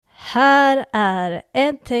Här är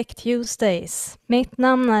EdTech Tuesdays. Mitt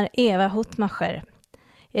namn är Eva Huttmacher.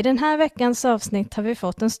 I den här veckans avsnitt har vi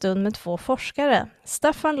fått en stund med två forskare,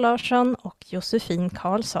 Staffan Larsson och Josefine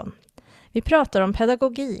Karlsson. Vi pratar om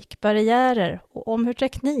pedagogik, barriärer och om hur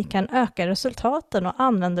teknik kan öka resultaten och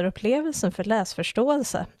användarupplevelsen för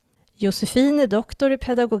läsförståelse. Josefine är doktor i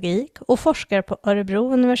pedagogik och forskar på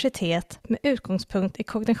Örebro Universitet med utgångspunkt i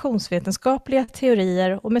kognitionsvetenskapliga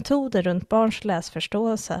teorier och metoder runt barns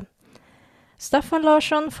läsförståelse. Staffan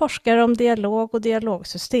Larsson forskar om dialog och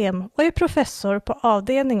dialogsystem och är professor på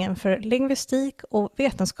avdelningen för lingvistik och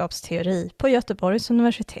vetenskapsteori på Göteborgs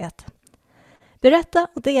Universitet. Berätta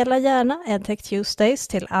och dela gärna EdTech Tuesdays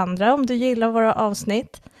till andra om du gillar våra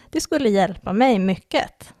avsnitt. Det skulle hjälpa mig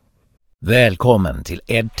mycket. Välkommen till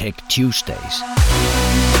EdTech Tuesdays.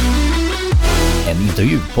 En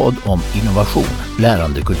intervjupodd om innovation,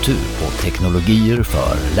 lärandekultur och teknologier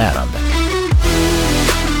för lärande.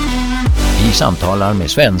 Vi samtalar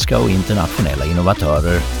med svenska och internationella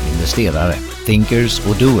innovatörer, investerare, thinkers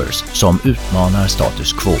och doers som utmanar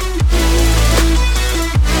status quo.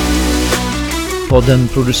 Podden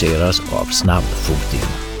produceras av Snabbfoting,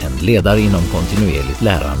 en ledare inom kontinuerligt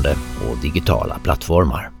lärande och digitala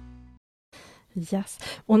plattformar. Yes.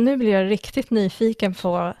 Och nu blir jag riktigt nyfiken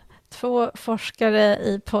på två forskare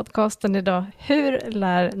i podcasten idag. Hur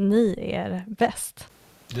lär ni er bäst?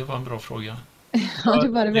 Det var en bra fråga. Ja, det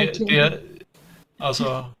var det verkligen.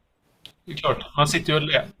 Alltså, det är klart, man sitter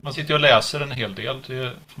ju och läser en hel del,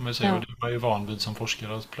 det får man säga, Ja. och det är man ju van vid som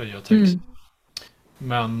forskare att plöja text.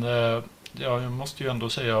 Men jag måste ju ändå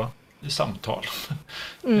säga i samtal,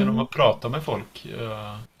 genom att prata med folk.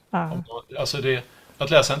 Alltså att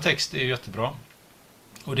läsa en text är jättebra.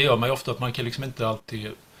 Och det gör man ju ofta, att man kan liksom inte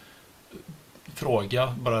alltid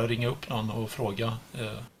bara ringa upp någon och fråga.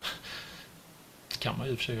 Det kan man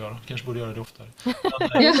i och för sig göra, kanske borde göra det oftare.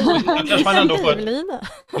 Men,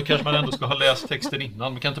 då kanske man ändå ska ha läst texten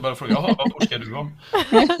innan. Man kan inte bara fråga, vad forskar du om?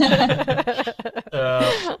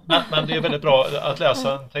 Men det är väldigt bra att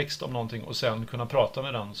läsa en text om någonting och sen kunna prata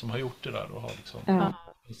med den som har gjort det där och ha liksom en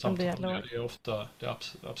samtal. Det är ofta det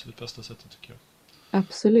absolut bästa sättet, tycker jag.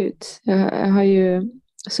 Absolut. Jag har ju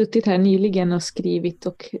suttit här nyligen och skrivit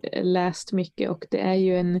och läst mycket, och det är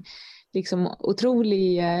ju en liksom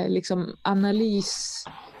otrolig liksom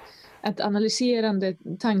analyserande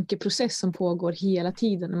tankeprocess som pågår hela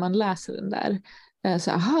tiden när man läser den där.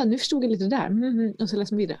 Så nu förstod jag lite där. Och så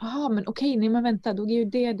läser man vidare. Men okej, nej men vänta, då ger ju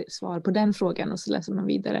det svar på den frågan, och så läser man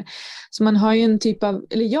vidare. Så man har ju en typ av,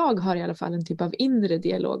 eller jag har i alla fall en typ av inre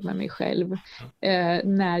dialog med mig själv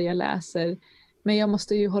när jag läser. Men jag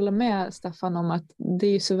måste ju hålla med Staffan om att det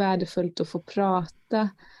är så värdefullt att få prata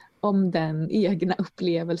om den egna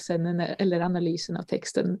upplevelsen eller analysen av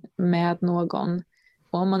texten med någon.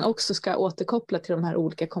 Och om man också ska återkoppla till de här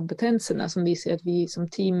olika kompetenserna som vi ser att vi som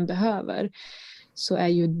team behöver, så är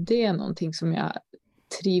ju det någonting som jag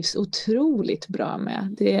trivs otroligt bra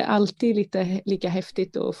med. Det är alltid lika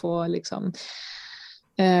häftigt att få liksom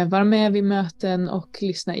vara med vid möten och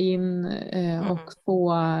lyssna in och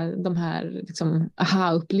få de här liksom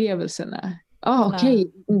aha-upplevelserna.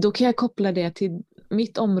 Okej, då kan jag koppla det till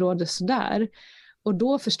mitt område sådär. Och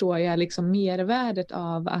då förstår jag liksom mervärdet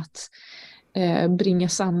av att bringa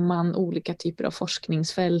samman olika typer av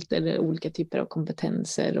forskningsfält eller olika typer av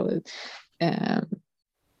kompetenser. Och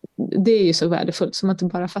det är ju så värdefullt, som att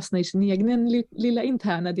inte bara fastna i sin egen lilla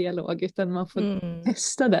interna dialog, utan man får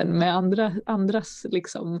testa den med andras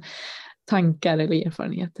liksom tankar eller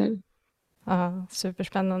erfarenheter. Ja,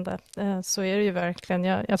 superspännande. Så är det ju verkligen.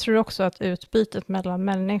 Jag tror också att utbytet mellan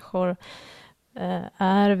människor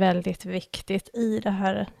är väldigt viktigt i det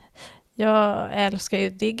här. Jag älskar ju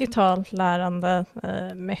digitalt lärande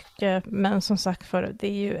mycket, men som sagt för det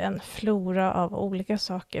är ju en flora av olika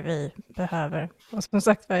saker vi behöver. Och som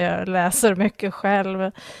sagt jag läser mycket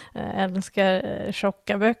själv, älskar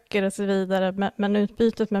tjocka böcker och så vidare, men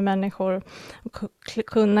utbytet med människor och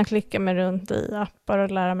kunna klicka mig runt i appar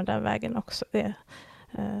och lära mig den vägen också, det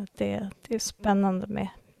är spännande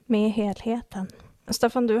med helheten.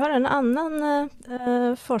 Staffan, du har en annan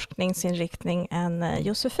forskningsinriktning än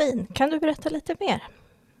Josefine. Kan du berätta lite mer?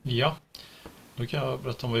 Ja, då kan jag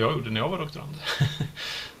berätta om vad jag gjorde när jag var doktorand.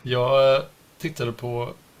 Jag tittade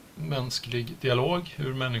på mänsklig dialog,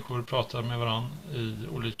 hur människor pratar med varandra i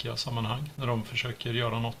olika sammanhang när de försöker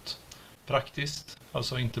göra något praktiskt.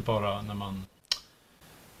 Alltså inte bara när man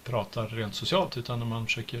pratar rent socialt, utan när man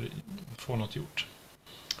försöker få något gjort.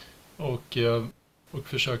 Och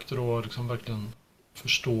försökte då liksom verkligen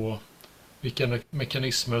förstå vilka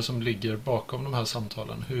mekanismer som ligger bakom de här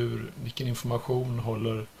samtalen. Vilken information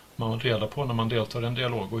håller man reda på när man deltar i en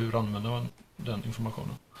dialog, och hur använder man den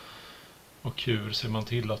informationen. Och hur ser man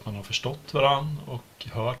till att man har förstått varann och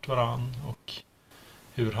hört varann, och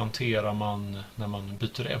hur hanterar man när man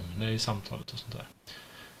byter ämne i samtalet och sånt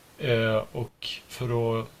där. Och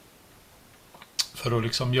för att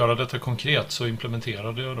liksom göra detta konkret så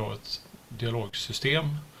implementerade jag då ett dialogsystem,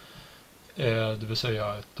 det vill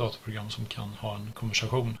säga ett datorprogram som kan ha en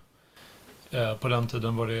konversation. På den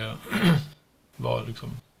tiden var liksom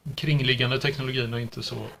kringliggande teknologierna inte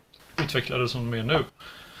så utvecklade som de är nu.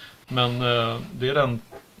 Men det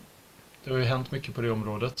har ju hänt mycket på det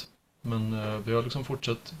området. Men vi har liksom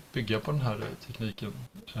fortsatt bygga på den här tekniken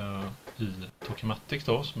i Teknikens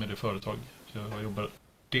då, som är det företag jag jobbar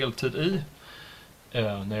deltid i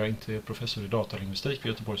när jag inte är professor i datalingvistik vid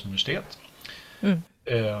Göteborgs Universitet.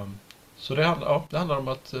 Så det handlar om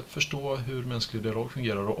att förstå hur mänsklig dialog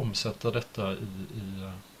fungerar och omsätta detta i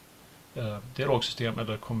dialogsystem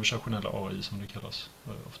eller konversationella AI som det kallas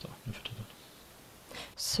ofta nu för tiden.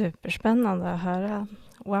 Superspännande att höra.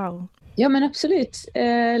 Wow. Ja, men absolut.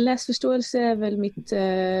 Läsförståelse är väl mitt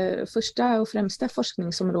första och främsta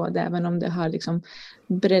forskningsområde, även om det har liksom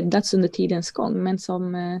breddats under tidens gång. Men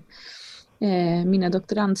som mina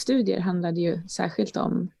doktorandstudier handlade ju särskilt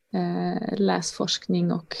om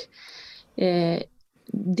läsforskning och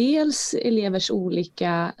dels elevers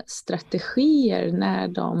olika strategier när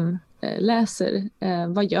de läser.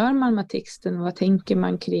 Vad gör man med texten? Vad tänker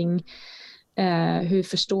man kring? Hur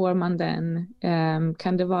förstår man den?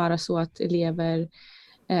 Kan det vara så att elever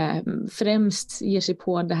främst ger sig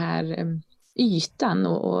på det här ytan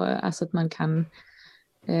och alltså att man kan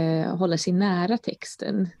hålla sig nära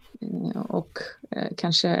texten och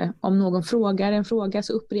kanske om någon frågar en fråga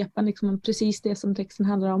så upprepar liksom precis det som texten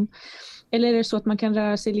handlar om. Eller är det så att man kan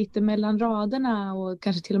röra sig lite mellan raderna och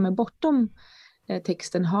kanske till och med bortom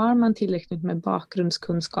texten? Har man tillräckligt med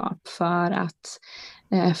bakgrundskunskap för att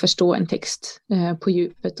förstå en text på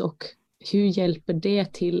djupet, och hur hjälper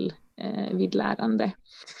det till vid lärande?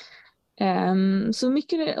 Så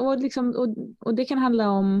mycket, och det kan handla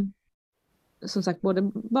om som sagt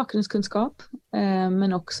både bakgrundskunskap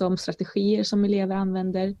men också om strategier som elever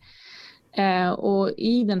använder. Och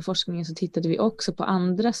i den forskningen så tittade vi också på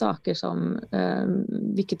andra saker som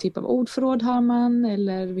vilken typ av ordförråd har man,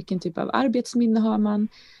 eller vilken typ av arbetsminne har man.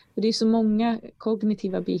 Det är så många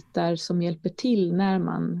kognitiva bitar som hjälper till när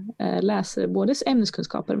man läser både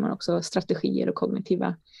ämneskunskaper men också strategier och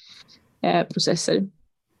kognitiva processer.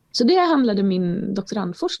 Så det handlade min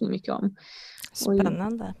doktorandforskning mycket om.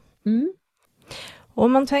 Spännande.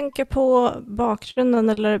 Om man tänker på bakgrunden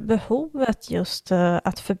eller behovet just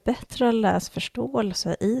att förbättra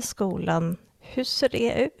läsförståelse i skolan, hur ser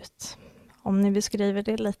det ut? Om ni beskriver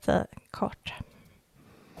det lite kort.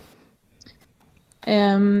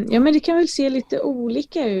 Ja, men det kan väl se lite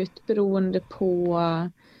olika ut beroende på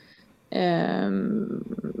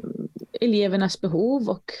elevernas behov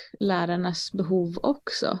och lärarnas behov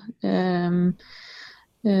också.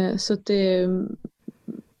 Så att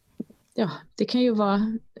det kan ju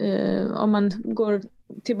vara, om man går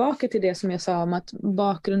tillbaka till det som jag sa om att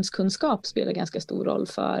bakgrundskunskap spelar ganska stor roll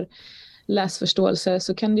för läsförståelse,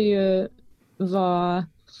 så kan det ju vara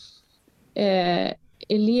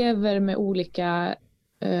elever med olika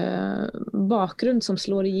bakgrund som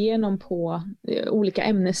slår igenom på olika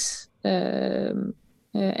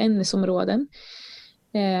ämnesområden.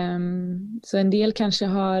 Så en del kanske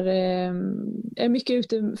är mycket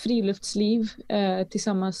ute friluftsliv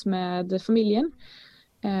tillsammans med familjen,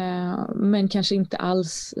 men kanske inte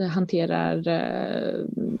alls hanterar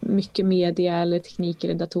mycket media eller teknik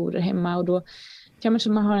eller datorer hemma, och då kan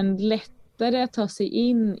man ha en lättare att ta sig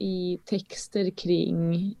in i texter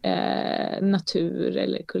kring natur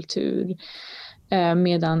eller kultur,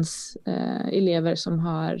 medans elever som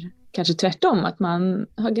har kanske tvärtom, att man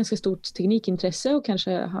har ganska stort teknikintresse och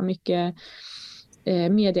kanske har mycket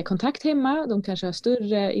mediekontakt hemma. De kanske har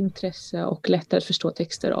större intresse och lättare att förstå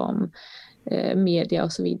texter om media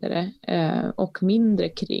och så vidare, och mindre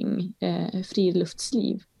kring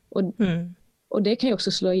friluftsliv. Och det kan ju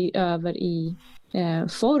också slå över i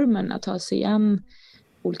formen att ta sig an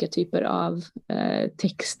olika typer av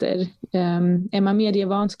texter. Är man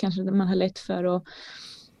medievan så kanske man har lätt för att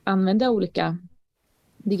använda olika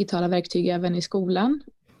digitala verktyg även i skolan,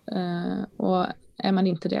 och är man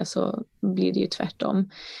inte det så blir det ju tvärtom.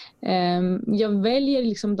 Jag väljer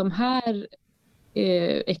liksom de här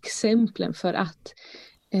exemplen för att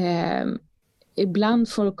ibland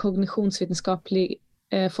får kognitionsvetenskaplig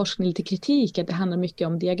forskning lite kritik att det handlar mycket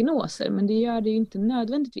om diagnoser, men det gör det ju inte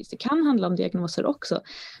nödvändigtvis. Det kan handla om diagnoser också.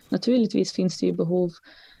 Naturligtvis finns det ju behov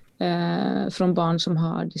från barn som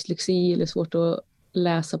har dyslexi eller svårt att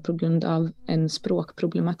läsa på grund av en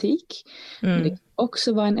språkproblematik. Men det kan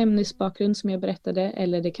också vara en ämnesbakgrund som jag berättade,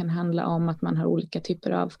 eller det kan handla om att man har olika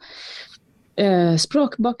typer av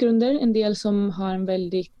språkbakgrunder. En del som har en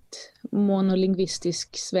väldigt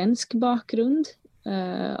monolingvistisk svensk bakgrund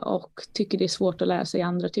och tycker det är svårt att lära sig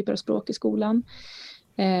andra typer av språk i skolan.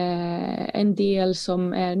 En del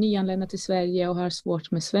som är nyanlända till Sverige och har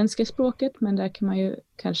svårt med svenska språket, men där kan man ju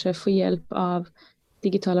kanske få hjälp av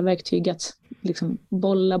digitala verktyg att liksom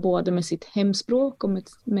bolla både med sitt hemspråk och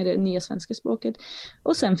med det nya svenska språket.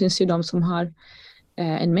 Och sen finns ju de som har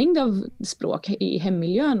en mängd av språk i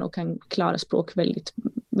hemmiljön och kan klara språk väldigt,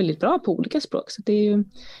 väldigt bra på olika språk. Så det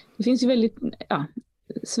finns ju väldigt,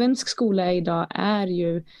 svensk skola idag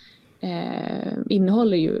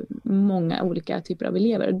innehåller ju många olika typer av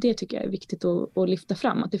elever. Och det tycker jag är viktigt att lyfta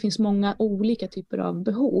fram. Att det finns många olika typer av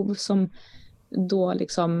behov som då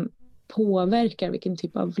liksom påverkar vilken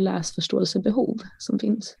typ av läsförståelsebehov som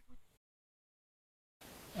finns.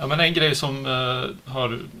 Ja, men en grej som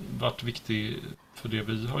har varit viktig för det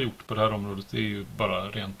vi har gjort på det här området är ju bara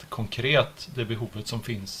rent konkret det behovet som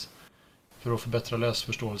finns för att förbättra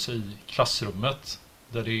läsförståelse i klassrummet,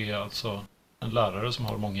 där det är alltså en lärare som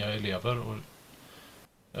har många elever, och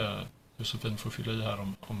Josefine får fylla i här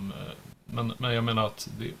men jag menar att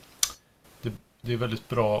det är väldigt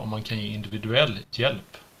bra om man kan ge individuell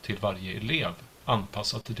hjälp till varje elev,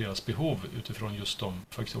 anpassat till deras behov utifrån just de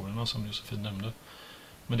faktorerna som Josefine nämnde.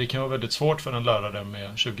 Men det kan vara väldigt svårt för en lärare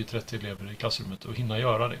med 20-30 elever i klassrummet att hinna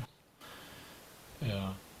göra det.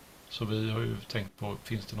 Så vi har ju tänkt på,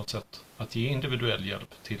 finns det något sätt att ge individuell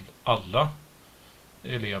hjälp till alla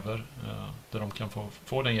elever där de kan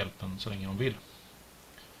få den hjälpen så länge de vill.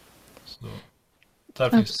 Så där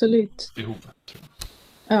finns det behov, tror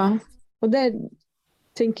jag. Ja, och där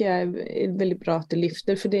tänker jag är väldigt bra att det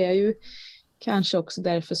lyfter, för det är ju kanske också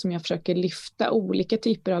därför som jag försöker lyfta olika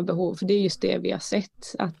typer av behov, för det är just det vi har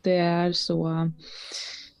sett, att det är så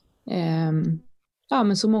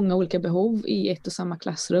men så många olika behov i ett och samma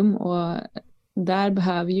klassrum, och där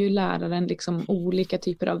behöver ju läraren liksom olika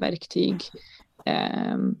typer av verktyg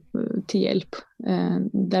till hjälp,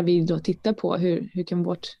 där vi då tittar på hur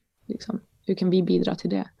kan vi bidra till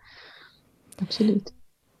det. Absolut.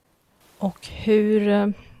 Och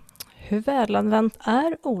hur välanvänt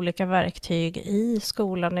är olika verktyg i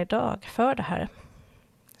skolan idag för det här?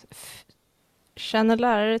 Känner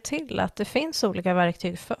lärare till att det finns olika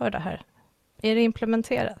verktyg för det här? Är det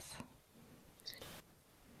implementerat?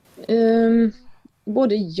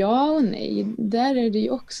 Både ja och nej. Där är det ju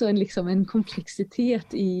också en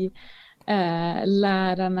komplexitet i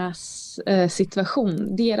lärarnas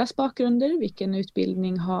situation. Deras bakgrunder, vilken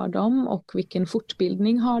utbildning har de och vilken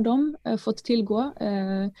fortbildning har de fått tillgå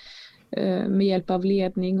med hjälp av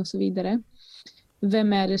ledning och så vidare.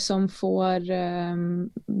 Vem är det som får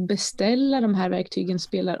beställa de här verktygen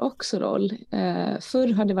spelar också roll.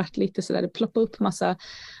 Förr har det varit lite sådär, det ploppar upp massa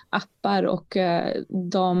appar och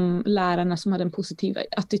de lärarna som hade en positiv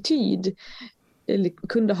attityd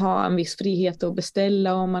kunde ha en viss frihet att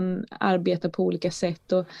beställa om man arbetar på olika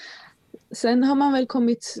sätt. Och sen har man väl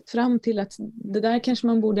kommit fram till att det där kanske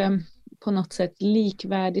man borde på något sätt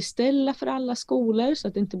likvärdigställa för alla skolor, så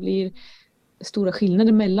att det inte blir stora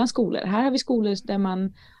skillnader mellan skolor. Här har vi skolor där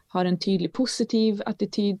man har en tydlig positiv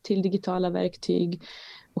attityd till digitala verktyg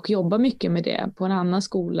och jobbar mycket med det. På en annan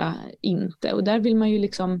skola inte. Och där vill man ju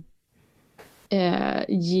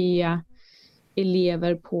ge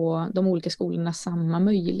elever på de olika skolorna samma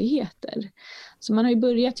möjligheter. Så man har ju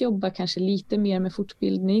börjat jobba kanske lite mer med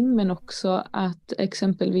fortbildning, men också att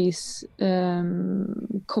exempelvis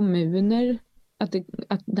kommuner, att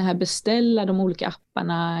det här beställa de olika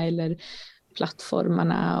apparna eller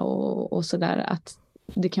plattformarna och sådär, att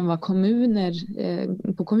det kan vara kommuner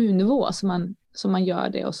på kommunnivå som man gör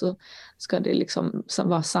det, och så ska det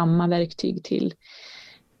vara samma verktyg till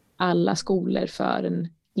alla skolor för en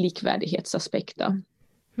likvärdighetsaspekt då.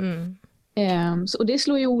 Och det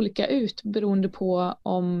slår ju olika ut beroende på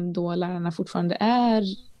om då lärarna fortfarande är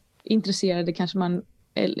intresserade, kanske man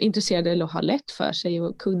är intresserad eller har lätt för sig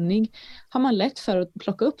och kunnig. Har man lätt för att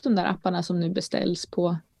plocka upp de där apparna som nu beställs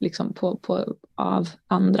av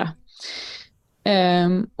andra.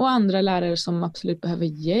 Och andra lärare som absolut behöver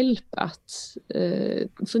hjälp att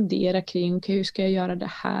fundera kring hur ska jag göra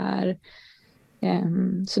det här.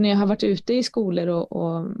 Så när jag har varit ute i skolor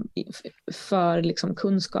och för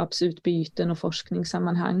kunskapsutbyten och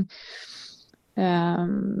forskningssammanhang,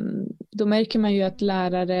 då märker man ju att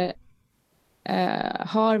lärare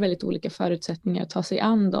har väldigt olika förutsättningar att ta sig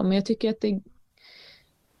an dem. Men jag tycker att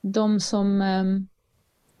de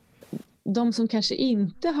som kanske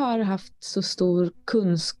inte har haft så stor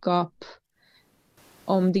kunskap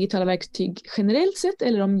om digitala verktyg generellt sett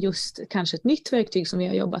eller om just kanske ett nytt verktyg som vi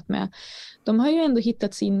har jobbat med. De har ju ändå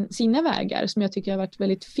hittat sina vägar som jag tycker har varit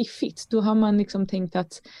väldigt fiffigt. Då har man liksom tänkt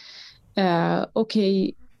att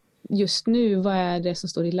okej, just nu, vad är det som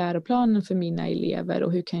står i läroplanen för mina elever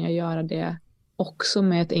och hur kan jag göra det också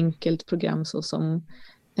med ett enkelt program så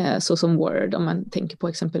som Word, om man tänker på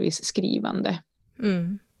exempelvis skrivande.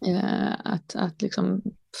 Att liksom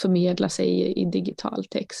förmedla sig i digital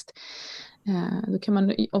text. Då kan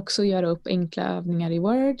man också göra upp enkla övningar i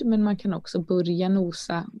Word, men man kan också börja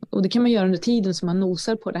nosa, och det kan man göra under tiden som man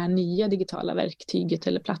nosar på det här nya digitala verktyget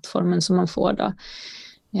eller plattformen som man får då.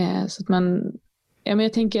 Så att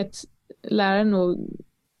jag tänker att lärare nog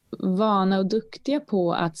vana och duktiga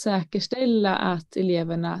på att säkerställa att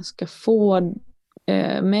eleverna ska få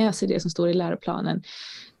med sig det som står i läroplanen.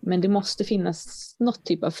 Men det måste finnas något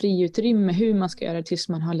typ av friutrymme hur man ska göra tills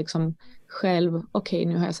man har liksom själv, okej,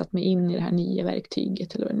 nu har jag satt mig in i det här nya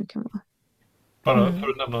verktyget eller vad det nu kan vara. Bara för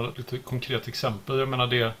att nämna lite konkret exempel, jag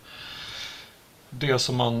menar det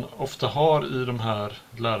som man ofta har i de här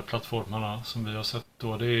lärplattformarna som vi har sett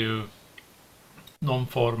då, det är ju någon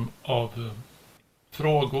form av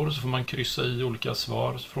frågor, så får man kryssa i olika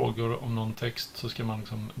svar. Frågor om någon text, så ska man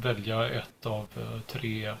liksom välja ett av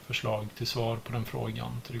 3 förslag till svar på den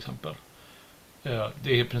frågan till exempel.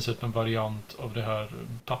 Det är i princip en variant av det här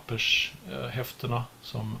pappershäftena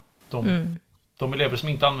som de elever som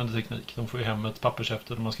inte använder teknik, de får ju hem ett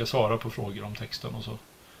pappershäfte där man ska svara på frågor om texten och så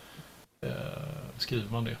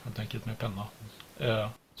skriver man det helt enkelt med penna.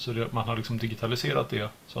 Så man har liksom digitaliserat det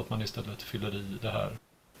så att man istället fyller i det här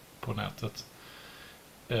på nätet.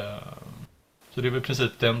 Så det är väl i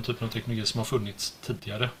princip den typen av teknik som har funnits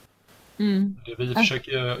tidigare. Det vi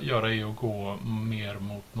försöker göra är att gå mer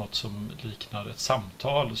mot något som liknar ett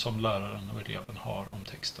samtal som läraren och eleven har om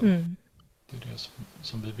texten. Det är det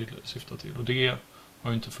som vi vill syfta till. Och det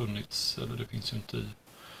har ju inte funnits, eller det finns ju inte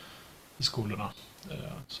i skolorna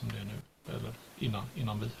som det är nu, eller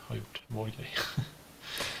innan vi har gjort vår grej.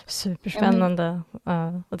 Superspännande.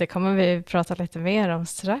 Och det kommer vi prata lite mer om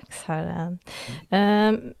strax här.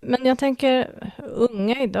 Men jag tänker,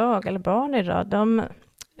 unga idag, eller barn idag,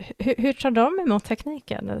 hur tar de emot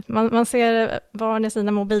tekniken? Man ser barn i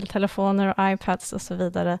sina mobiltelefoner och iPads och så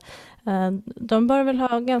vidare. De bör väl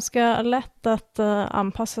ha ganska lätt att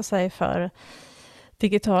anpassa sig för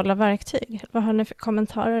digitala verktyg. Vad har ni för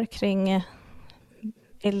kommentarer kring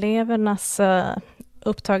elevernas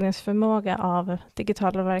upptagningsförmåga av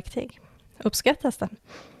digitala verktyg? Uppskattas det?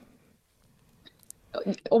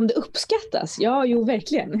 Om det uppskattas? Ja, jo,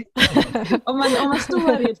 verkligen. om man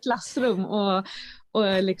står i ett klassrum och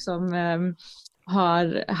liksom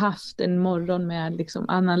har haft en morgon med liksom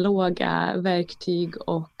analoga verktyg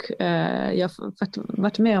och jag har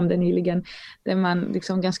varit med om det nyligen, där man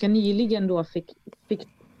liksom ganska nyligen då fick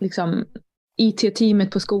liksom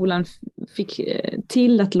IT-teamet på skolan fick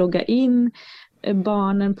till att logga in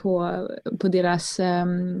barnen på deras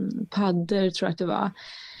paddor, tror jag att det var.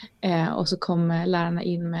 Och så kom lärarna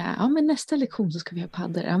in med, men nästa lektion så ska vi ha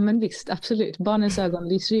paddor. Ja, men visst, absolut. Barnens ögon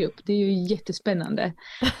lyser ju upp. Det är ju jättespännande.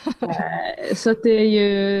 Så att det är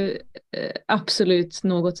ju absolut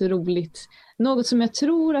något roligt. Något som jag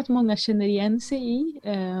tror att många känner igen sig i.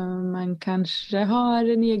 Man kanske har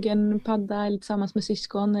en egen padda eller tillsammans med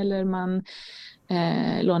syskon, eller man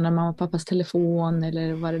lånar mamma och pappas telefon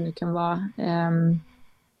eller vad det nu kan vara.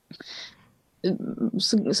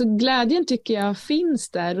 Så glädjen tycker jag finns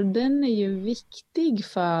där, och den är ju viktig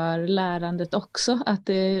för lärandet också, att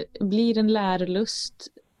det blir en lärlust,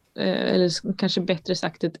 eller kanske bättre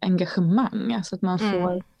sagt ett engagemang, alltså att man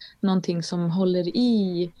får någonting som håller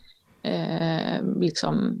i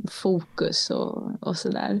liksom fokus och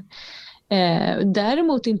sådär.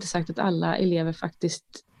 Däremot inte sagt att alla elever faktiskt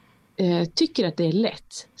tycker att det är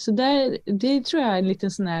lätt. Så det tror jag är en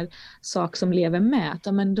liten sån här sak som lever med.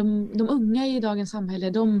 Att, men de unga i dagens samhälle,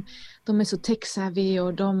 de är så tech-savvy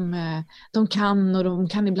och de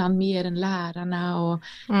kan ibland mer än lärarna. Och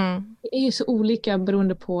det är ju så olika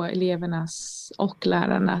beroende på elevernas och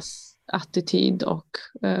lärarnas attityd och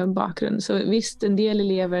bakgrund. Så visst, en del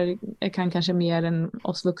elever kan kanske mer än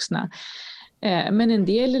oss vuxna. Men en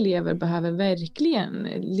del elever behöver verkligen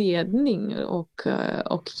ledning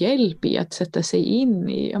och hjälp i att sätta sig in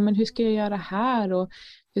i, men hur ska jag göra här, och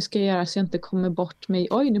hur ska jag göra så jag inte kommer bort mig?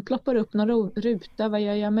 Oj, nu ploppar upp någon ruta, vad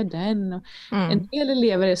jag gör med den? Och en del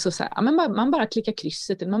elever är så här, men man bara klickar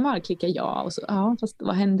krysset, eller man bara klickar ja, och så, fast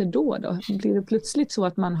vad händer då? Blir det plötsligt så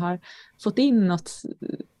att man har fått in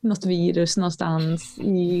något virus någonstans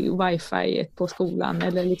i wifi på skolan,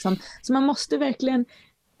 eller liksom, så man måste verkligen.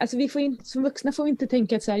 Alltså vi får inte, som vuxna får vi inte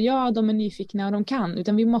tänka att så här, de är nyfikna och de kan,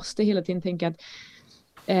 utan vi måste hela tiden tänka att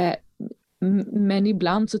Men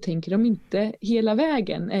ibland så tänker de inte hela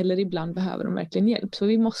vägen, eller ibland behöver de verkligen hjälp. Så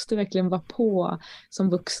vi måste verkligen vara på som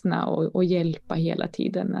vuxna och hjälpa hela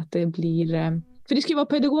tiden. Att det blir, för det ska ju vara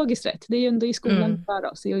pedagogiskt rätt. Det är ju ändå i skolan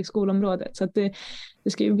för oss, i skolområdet. Så att det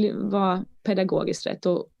ska ju vara pedagogiskt rätt.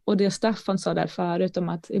 Och det Staffan sa där förut om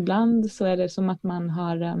att ibland så är det som att man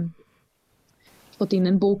har fått in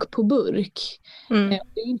en bok på burk.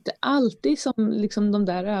 Det är inte alltid som liksom de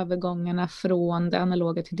där övergångarna från det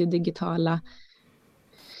analoga till det digitala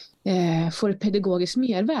får ett pedagogiskt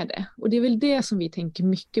mervärde. Och det är väl det som vi tänker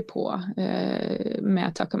mycket på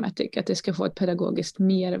med Talkomatic, att det ska få ett pedagogiskt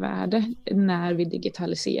mervärde när vi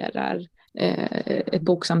digitaliserar ett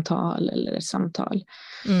boksamtal eller ett samtal.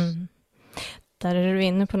 Där är du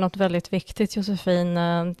inne på något väldigt viktigt,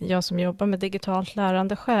 Josefine. Jag som jobbar med digitalt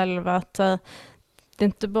lärande själv, att det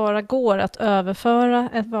inte bara går att överföra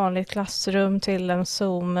ett vanligt klassrum till en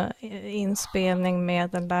Zoom-inspelning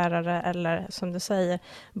med en lärare eller, som du säger,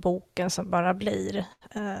 boken som bara blir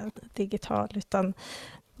digital, utan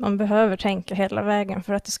man behöver tänka hela vägen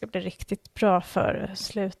för att det ska bli riktigt bra för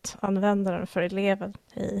slutanvändaren, för eleven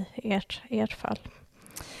i ert fall.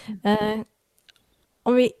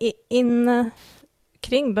 Om vi är inne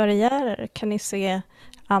kring barriärer, kan ni se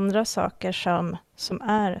andra saker som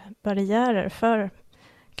är barriärer för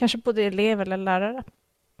kanske både elev eller lärare?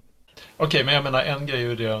 Okej, men jag menar en grej är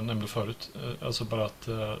ju det jag nämnde förut. Alltså bara att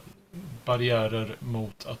barriärer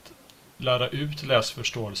mot att lära ut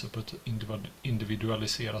läsförståelse på ett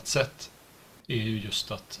individualiserat sätt är ju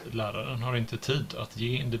just att läraren har inte tid att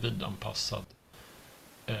ge individanpassad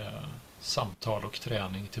samtal och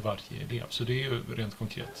träning till varje elev. Så det är ju rent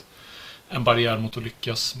konkret en barriär mot att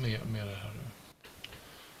lyckas med det här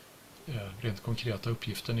rent konkreta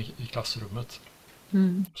uppgiften i klassrummet.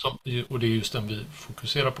 Och det är just den vi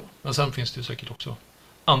fokuserar på. Men sen finns det ju säkert också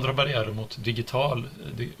andra barriärer mot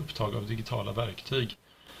upptag av digitala verktyg.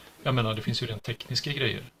 Jag menar, det finns ju rent tekniska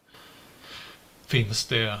grejer. Finns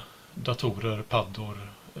det datorer, paddor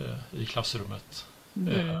i klassrummet?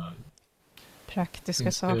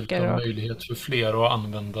 Praktiska saker. Finns det möjlighet för fler att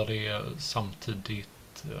använda det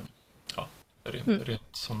samtidigt? Rent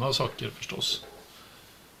sådana saker förstås.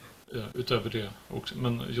 Utöver det också.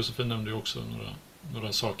 Men Josefine nämnde ju också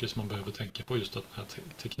några saker som man behöver tänka på, just att den här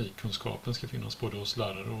teknikkunskapen ska finnas både hos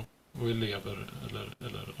lärare och elever,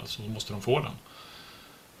 eller alltså måste de få den.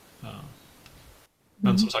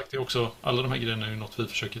 Men som sagt, det är också, alla de här grejerna är ju något vi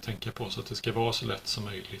försöker tänka på, så att det ska vara så lätt som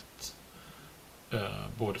möjligt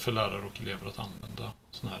både för lärare och elever att använda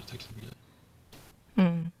sådana här teknologier.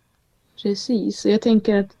 Precis, jag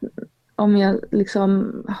tänker att om jag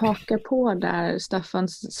liksom hakar på där, Staffan,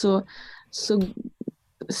 så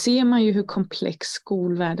ser man ju hur komplex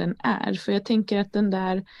skolvärlden är. För jag tänker att den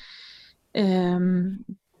där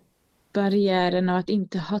barriären av att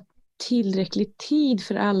inte ha tillräcklig tid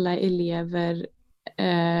för alla elever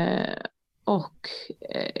och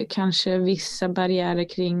kanske vissa barriärer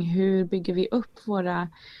kring hur bygger vi upp våra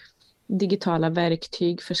digitala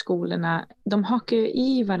verktyg för skolorna, de hakar ju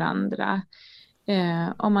i varandra.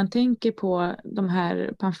 Om man tänker på de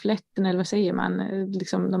här pamfletterna, eller vad säger man,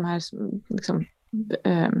 liksom de här liksom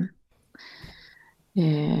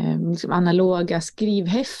analoga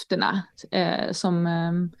skrivhäftena som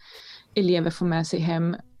elever får med sig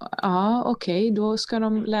hem. Ja, okej, då ska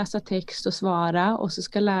de läsa text och svara, och så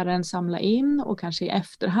ska läraren samla in och kanske i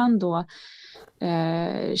efterhand då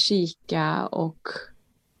kika och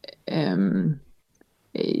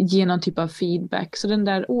ge någon typ av feedback. Så den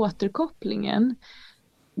där återkopplingen,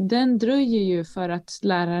 den dröjer ju för att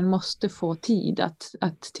läraren måste få tid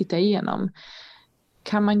att titta igenom.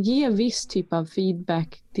 Kan man ge viss typ av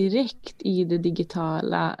feedback direkt i det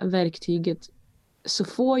digitala verktyget, så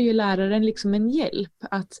får ju läraren liksom en hjälp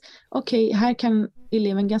att okej, här kan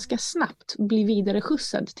eleven ganska snabbt bli vidare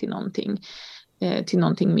skjutsad till någonting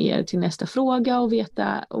mer, till nästa fråga, och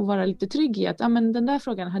veta och vara lite trygg i att men den där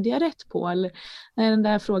frågan hade jag rätt på, eller nej, den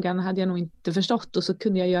där frågan hade jag nog inte förstått, och så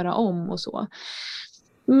kunde jag göra om och så.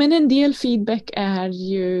 Men en del feedback är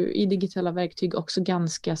ju i digitala verktyg också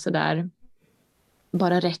ganska sådär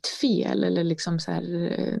bara rätt fel, eller liksom så här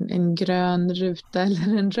en grön ruta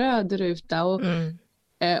eller en röd ruta,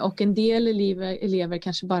 och en del elever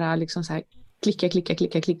kanske bara liksom så här klicka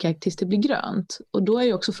tills det blir grönt. Och då är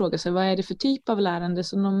ju också frågan sig, vad är det för typ av lärande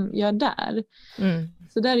som de gör där?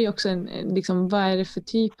 Så där är ju också liksom, vad är det för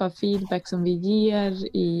typ av feedback som vi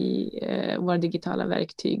ger i våra digitala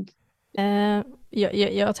verktyg?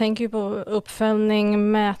 Jag tänker på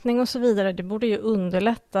uppföljning, mätning och så vidare. Det borde ju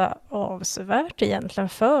underlätta avsevärt egentligen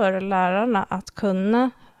för lärarna att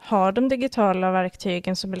kunna ha de digitala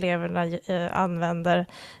verktygen som eleverna använder,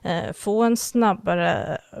 få en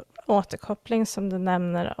snabbare återkoppling som du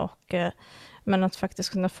nämner, men att faktiskt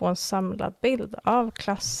kunna få en samlad bild av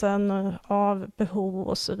klassen, av behov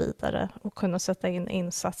och så vidare, och kunna sätta in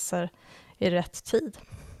insatser i rätt tid.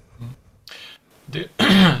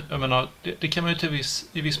 Det kan man ju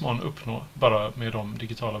i viss mån uppnå bara med de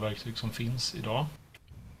digitala verktyg som finns idag.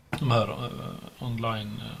 De här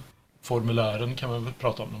online-formulären kan man väl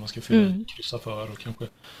prata om när man ska kryssa för och kanske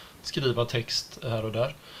skriva text här och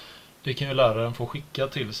där. Det kan ju läraren få skicka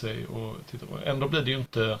till sig och titta på. Ändå blir det ju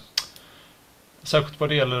inte, särskilt vad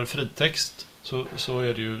det gäller fritext, så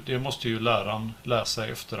är det ju, det måste ju läraren läsa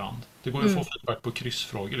i efterhand. Det går ju att få feedback på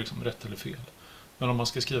kryssfrågor, liksom, rätt eller fel. Men om man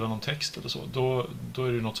ska skriva någon text eller så, då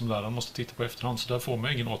är det något som läraren måste titta på i efterhand. Så där får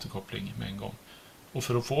man ingen återkoppling med en gång. Och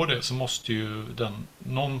för att få det så måste ju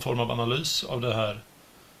någon form av analys av det här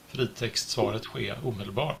fritextsvaret ske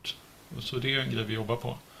omedelbart. Så det är en grej vi jobbar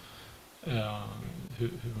på.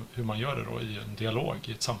 Hur man gör det då i en dialog,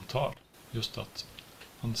 i ett samtal. Just att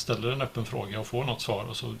man ställer en öppen fråga och får något svar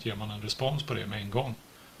och så ger man en respons på det med en gång.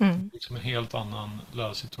 Det är liksom en helt annan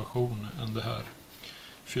lärsituation än det här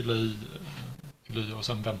fylla i och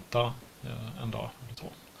sen vänta en dag eller två.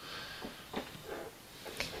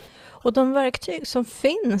 Och de verktyg som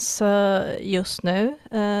finns just nu,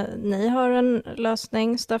 ni har en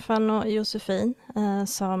lösning, Staffan och Josefine,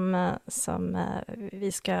 som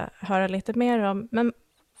vi ska höra lite mer om. Men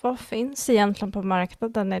vad finns egentligen på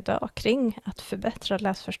marknaden idag kring att förbättra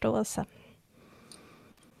läsförståelse?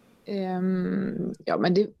 Ja,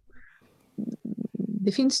 men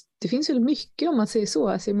det finns väl mycket, om man säger så.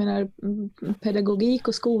 Alltså, jag menar, pedagogik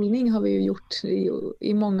och skolning har vi ju gjort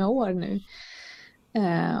i många år nu.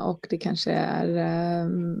 Och det kanske är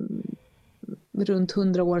runt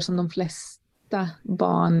 100 år som de flesta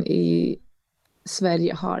barn i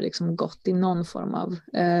Sverige har liksom gått i någon form av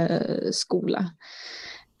skola.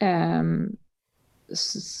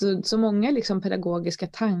 Så många liksom pedagogiska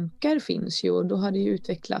tankar finns ju, och då har det ju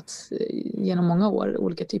utvecklats genom många år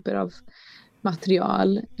olika typer av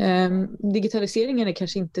material. Digitaliseringen är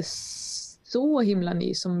kanske inte så himla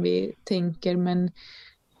ny som vi tänker, men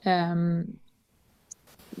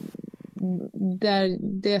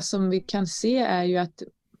det som vi kan se är ju att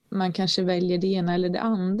man kanske väljer det ena eller det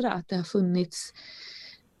andra. Att det har funnits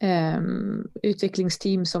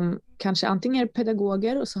utvecklingsteam som kanske antingen är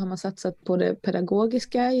pedagoger, och så har man satsat på det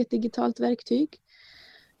pedagogiska i ett digitalt verktyg.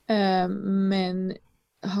 Men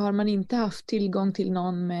har man inte haft tillgång till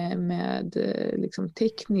någon med liksom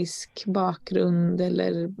teknisk bakgrund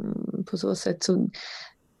eller på så sätt, så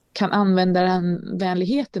kan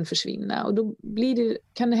användarvänligheten försvinna. Och då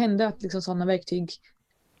kan det hända att liksom sådana verktyg,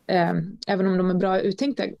 även om de är bra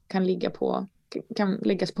uttänkta, kan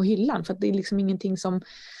läggas på hyllan. För att det är liksom ingenting som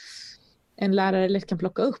en lärare lätt kan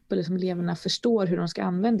plocka upp, eller som eleverna förstår hur de ska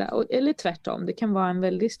använda. Eller tvärtom, det kan vara en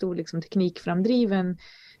väldigt stor liksom teknikframdriven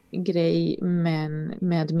grej, men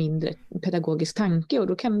med mindre pedagogisk tanke, och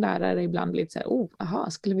då kan lärare ibland bli så här,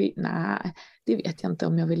 nej, det vet jag inte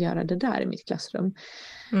om jag vill göra det där i mitt klassrum.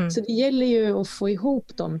 Så det gäller ju att få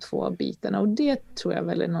ihop de två bitarna, och det tror jag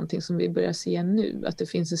väl är någonting som vi börjar se nu, att det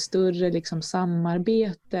finns ett större liksom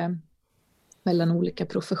samarbete mellan olika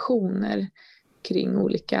professioner kring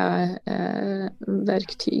olika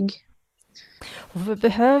verktyg. Och vad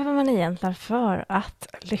behöver man egentligen för att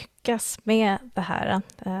lyckas med det här?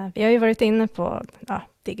 Vi har ju varit inne på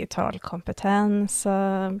digital kompetens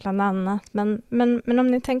bland annat. Men om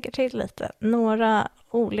ni tänker till lite, några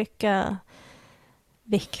olika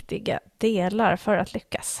viktiga delar för att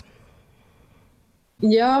lyckas.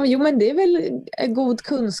 Ja, men det är väl god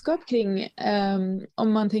kunskap kring,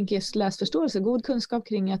 om man tänker läsförståelse, god kunskap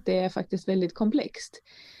kring att det är faktiskt väldigt komplext.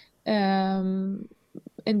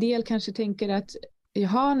 En del kanske tänker att nu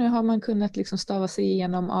har man kunnat liksom stava sig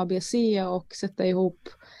igenom ABC och sätta ihop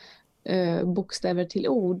bokstäver till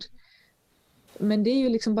ord. Men det är ju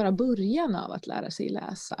liksom bara början av att lära sig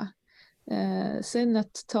läsa. Sen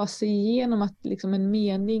att ta sig igenom att liksom en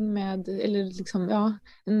mening med, eller liksom,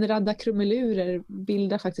 en radda krumelurer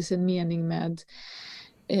bildar faktiskt en mening med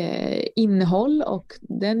innehåll, och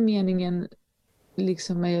den meningen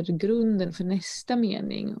liksom är grunden för nästa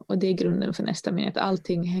mening, och det är grunden för nästa mening, att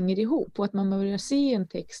allting hänger ihop, och att man börjar se en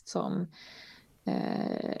text som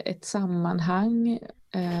ett sammanhang,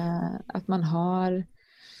 att man har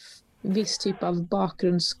viss typ av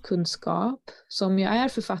bakgrundskunskap. Som jag är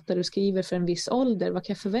författare och skriver för en viss ålder, vad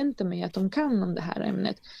kan jag förvänta mig att de kan om det här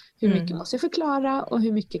ämnet? Hur mycket måste jag förklara, och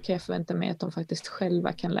hur mycket kan jag förvänta mig att de faktiskt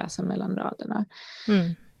själva kan läsa mellan raderna?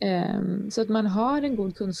 Så att man har en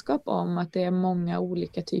god kunskap om att det är många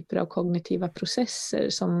olika typer av kognitiva processer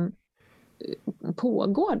som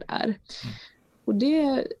pågår där. Och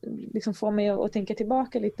det liksom får mig att tänka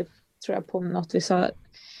tillbaka lite, tror jag, på något vi sa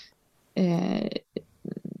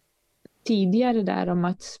tidigare där om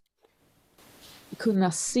att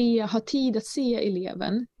kunna ha tid att se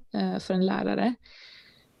eleven för en lärare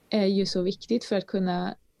är ju så viktigt för att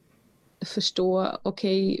kunna förstå,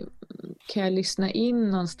 okej, kan jag lyssna in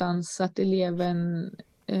någonstans att eleven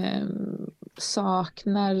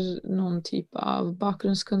saknar någon typ av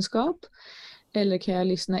bakgrundskunskap, eller kan jag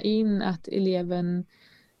lyssna in att eleven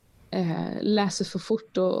läser för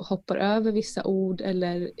fort och hoppar över vissa ord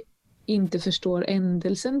eller inte förstår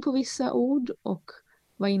ändelsen på vissa ord, och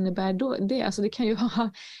vad innebär då det? Alltså det kan ju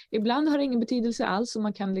ibland har det ingen betydelse alls, och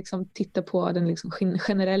man kan liksom titta på den liksom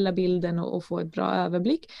generella bilden och få ett bra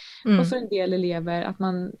överblick. Och för en del elever att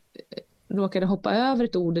man råkade hoppa över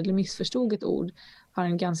ett ord eller missförstod ett ord har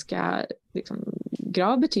en ganska liksom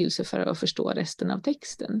grav betydelse för att förstå resten av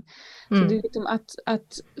texten. Så det är liksom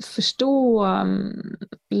att förstå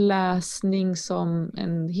läsning som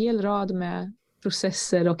en hel rad med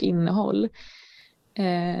processer och innehåll.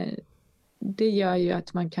 Det gör ju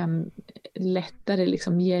att man kan lättare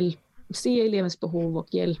liksom se elevens behov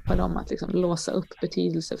och hjälpa dem att liksom låsa upp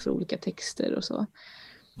betydelse för olika texter och så.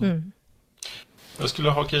 Jag skulle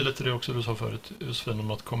haka i lite det också du sa förut, Josefine,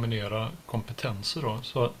 om att kombinera kompetenser då.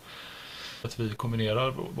 Så att vi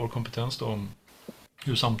kombinerar vår kompetens då om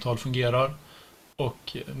hur samtal fungerar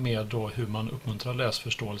och med då hur man uppmuntrar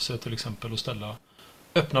läsförståelse till exempel, och ställa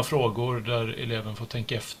öppna frågor där eleven får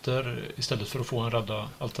tänka efter istället för att få en radda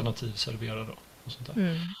alternativ serverade. Och sånt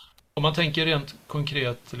där. Om man tänker rent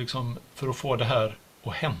konkret liksom, för att få det här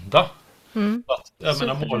att hända. Jag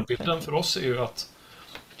menar, målbilden för oss är ju att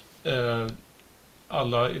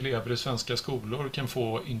alla elever i svenska skolor kan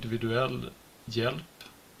få individuell hjälp,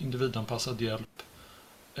 individanpassad hjälp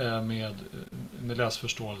med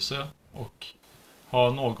läsförståelse och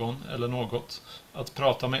ha någon eller något att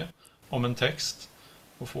prata med om en text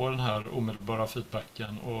och få den här omedelbara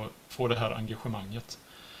feedbacken och få det här engagemanget.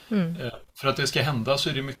 För att det ska hända så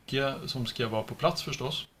är det mycket som ska vara på plats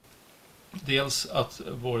förstås. Dels att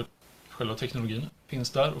själva teknologin finns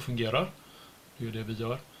där och fungerar. Det är ju det vi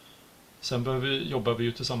gör. Sen jobbar vi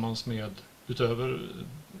ju tillsammans med, utöver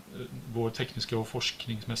vår tekniska och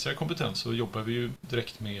forskningsmässiga kompetens, så jobbar vi ju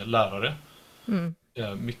direkt med lärare.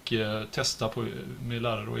 Mycket testa med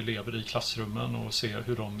lärare och elever i klassrummen och se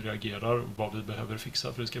hur de reagerar och vad vi behöver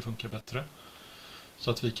fixa för att det ska funka bättre.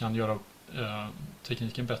 Så att vi kan göra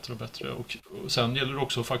tekniken bättre och bättre. Och sen gäller det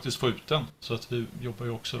också att faktiskt få ut den. Så att vi jobbar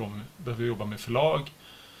ju också behöver jobba med förlag.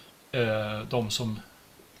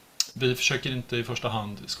 Vi försöker inte i första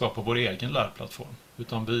hand skapa vår egen lärplattform,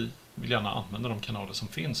 utan vi vill gärna använda de kanaler som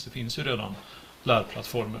finns. Det finns ju redan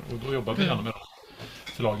lärplattformer och då jobbar vi gärna med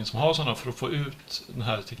förlagen som har sådana för att få ut den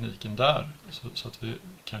här tekniken där så att vi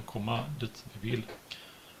kan komma dit vi vill.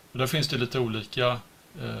 Och där finns det lite olika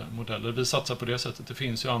modeller. Vi satsar på det sättet. Det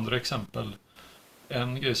finns ju andra exempel.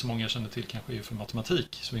 En grej som många känner till kanske är för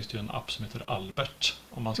matematik, så finns det ju en app som heter Albert,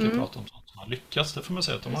 om man ska prata om sånt som har lyckats. Det får man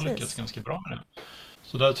säga att de har lyckats ganska bra med det.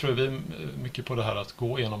 Så där tror vi mycket på det här att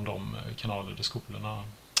gå igenom de kanaler där skolorna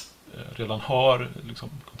redan har liksom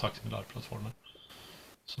kontakt med lärplattformen.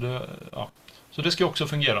 Så det ska också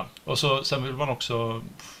fungera. Och sen vill man också,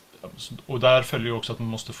 och där följer också att man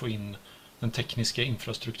måste få in den tekniska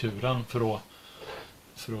infrastrukturen för att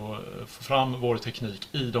få fram vår teknik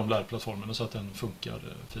i de lärplattformarna så att den funkar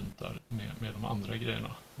fint där med de andra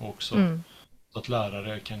grejerna. Och också så att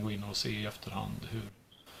lärare kan gå in och se i efterhand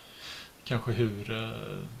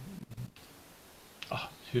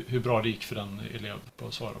hur bra det gick för den elev på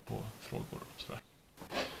att svara på frågor och sådär.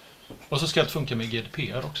 Och så ska det funka med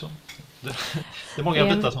GDPR också. Det är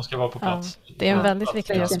många bitar som ska vara på plats. Ja, det är en väldigt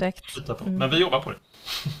viktig aspekt. Men vi jobbar på det.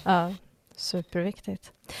 Ja,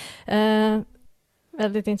 superviktigt.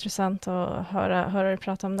 Väldigt intressant att höra dig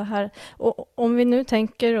prata om det här. Och om vi nu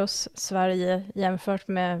tänker oss Sverige jämfört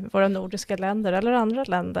med våra nordiska länder eller andra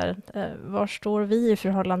länder, var står vi i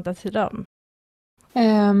förhållande till dem?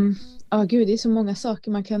 Det är så många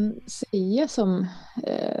saker man kan säga som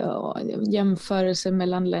jämförelser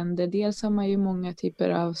mellan länder. Dels har man ju många typer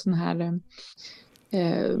av sån här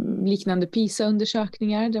liknande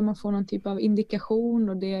PISA-undersökningar där man får någon typ av indikation,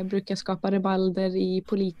 och det brukar skapa rebalder i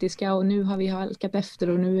politiska, och nu har vi halkat efter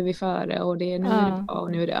och nu är vi före och nu är det bra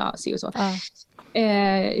och nu är det si och så.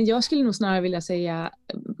 Jag skulle nog snarare vilja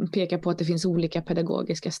peka på att det finns olika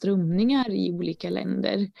pedagogiska strömningar i olika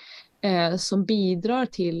länder som bidrar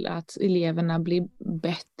till att eleverna blir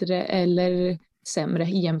bättre eller sämre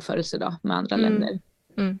i jämförelse med andra länder.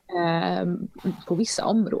 på vissa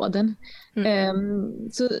områden.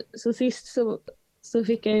 Så sist så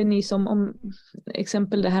fick jag ju nys om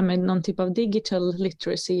exempel det här med någon typ av digital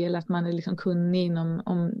literacy, eller att man är liksom kunnig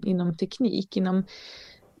inom teknik. Inom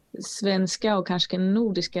svenska och kanske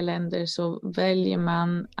nordiska länder så väljer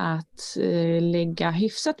man att lägga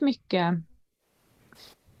hyfsat mycket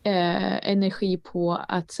energi på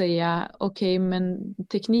att säga okej, men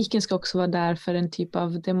tekniken ska också vara där för en typ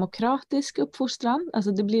av demokratisk uppfostran.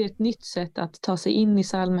 Alltså det blir ett nytt sätt att ta sig in i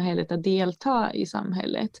samhället, att delta i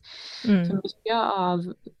samhället. Så mycket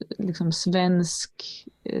av liksom svensk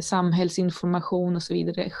samhällsinformation och så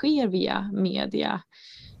vidare sker via media,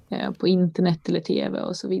 på internet eller tv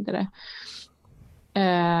och så vidare.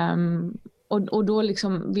 Och då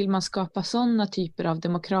liksom vill man skapa sådana typer av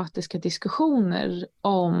demokratiska diskussioner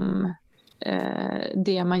om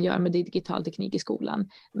det man gör med digital teknik i skolan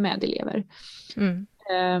med elever.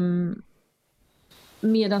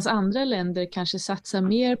 Medan andra länder kanske satsar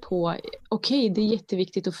mer på okej, det är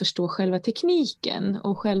jätteviktigt att förstå själva tekniken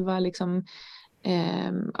och själva liksom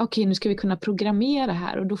okej, nu ska vi kunna programmera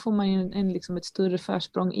här, och då får man ju liksom ett större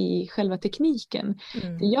försprång i själva tekniken.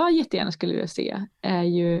 Det jag jättegärna skulle vilja se är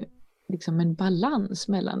ju liksom en balans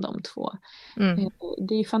mellan de två.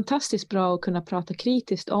 Det är fantastiskt bra att kunna prata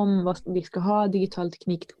kritiskt om vad vi ska ha digital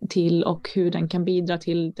teknik till och hur den kan bidra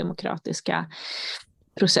till demokratiska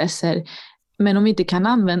processer. Men om vi inte kan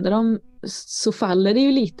använda dem så faller det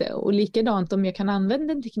ju lite. Och likadant om jag kan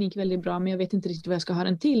använda en teknik väldigt bra men jag vet inte riktigt vad jag ska ha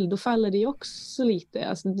den till, då faller det ju också lite.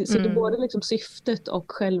 Alltså, så det är både liksom syftet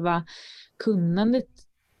och själva kunnandet,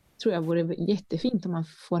 tror jag vore jättefint om man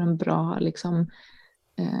får en bra liksom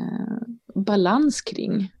balans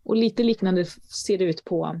kring. Och lite liknande ser det ut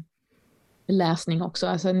på läsning också.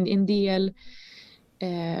 Alltså en del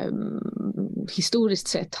historiskt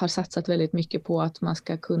sett har satsat väldigt mycket på att man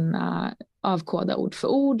ska kunna avkoda ord för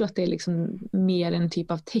ord, och att det är liksom mer en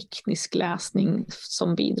typ av teknisk läsning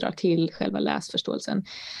som bidrar till själva läsförståelsen.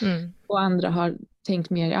 Och andra har tänkt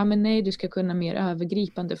mer, ja men nej, du ska kunna mer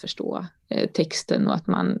övergripande förstå texten, och att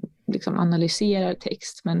man liksom analyserar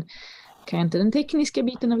text. Men kan jag inte den tekniska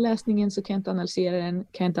biten av läsningen så kan jag inte analysera den.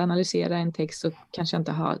 Kan jag inte analysera en text så kanske jag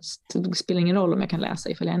inte har, det spelar ingen roll om jag kan läsa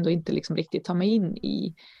ifall jag ändå inte liksom riktigt tar mig in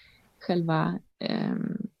i själva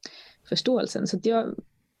förståelsen. Så att jag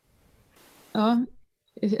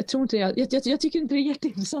tror inte jag tycker inte det är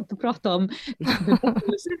jätteintressant att prata om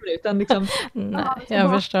utan liksom,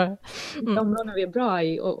 jag förstår. Områden vi är bra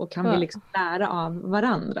i och kan vi liksom lära av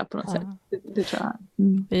varandra på något sätt. Det tror jag.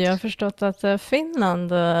 Vi har förstått att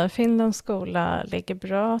Finlands skola ligger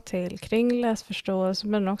bra till kring läsförståelse,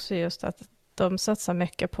 men också just att de satsar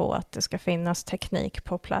mycket på att det ska finnas teknik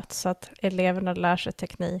på plats, så att eleverna lär sig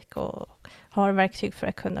teknik och har verktyg för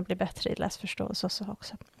att kunna bli bättre i läsförståelse och så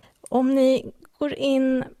också. Om ni går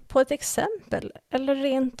in på ett exempel eller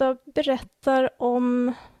rent av berättar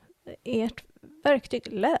om ert verktyg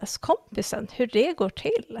läskompisen, hur det går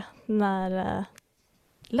till när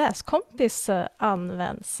läskompis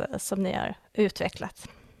används som ni har utvecklat.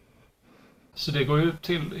 Så det går ju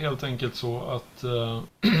till helt enkelt så att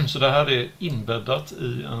så det här är inbäddat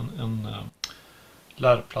i en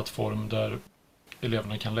lärplattform där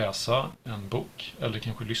eleverna kan läsa en bok eller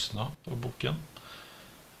kanske lyssna på boken.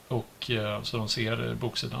 Och så de ser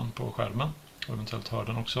boksidan på skärmen och eventuellt hör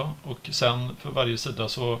den också. Och sen för varje sida,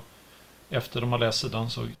 så efter de har läst sidan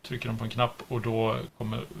så trycker de på en knapp, och då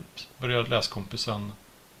börjar läskompisen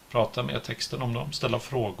prata med texten om dem, ställa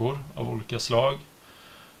frågor av olika slag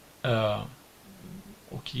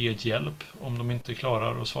och ge hjälp om de inte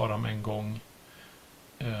klarar att svara med en gång.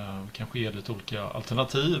 Kanske ge lite olika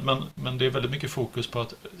alternativ, men det är väldigt mycket fokus på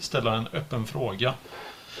att ställa en öppen fråga.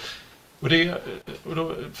 Och det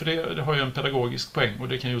har ju en pedagogisk poäng, och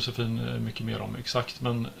det kan Josefine mycket mer om exakt,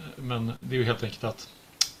 men det är ju helt enkelt att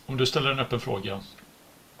om du ställer en öppen fråga,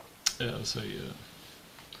 jag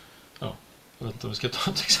vet inte om vi ska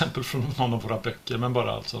ta ett exempel från någon av våra böcker, men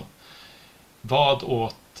bara alltså, vad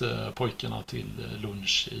åt pojkarna till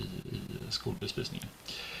lunch i skolbespisningen?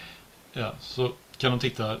 Ja, så kan de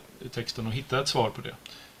titta i texten och hitta ett svar på det.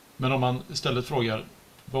 Men om man istället frågar,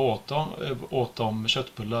 vad åt de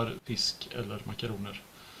köttbullar, fisk eller makaroner?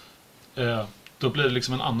 Då blir det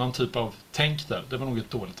liksom en annan typ av tänk där. Det var nog ett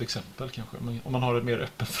dåligt exempel kanske. Men om man har en mer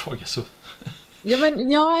öppen fråga så... Ja,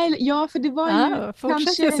 för det var ju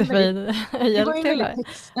kanske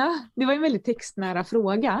det var en väldigt textnära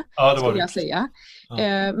fråga, skulle jag säga.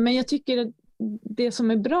 Ja. Men jag tycker att det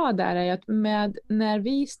som är bra där är att när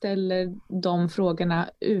vi ställer de frågorna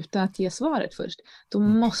utan att ge svaret först, då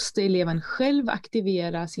måste eleven själv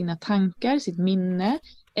aktivera sina tankar, sitt minne,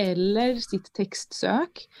 eller sitt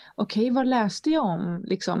textsök. Okej, vad läste jag om?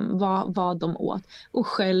 Liksom, vad de åt? Och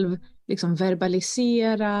själv liksom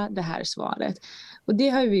verbalisera det här svaret. Och det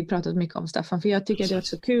har vi pratat mycket om, Staffan, för jag tycker att det är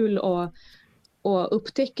så kul att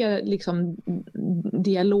upptäcka liksom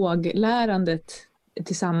dialoglärandet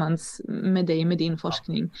tillsammans med dig, med din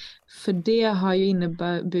forskning. För det har ju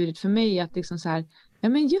inneburit för mig att liksom så här, ja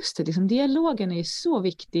men just det, liksom, dialogen är så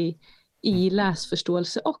viktig i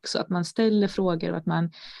läsförståelse också, att man ställer frågor och att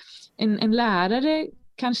man, en lärare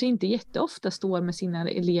kanske inte jätteofta står med sina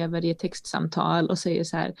elever i ett textsamtal och säger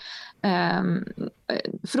så här,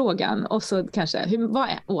 frågan, och så kanske, vad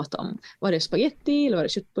åt de? Var det spaghetti, eller var det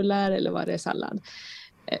köttbullar, eller var det sallad?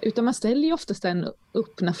 Utan man ställer ju oftast den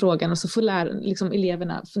öppna frågan och så får liksom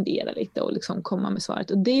eleverna fundera lite och liksom komma med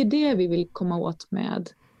svaret. Och det är det vi vill komma åt med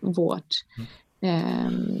vårt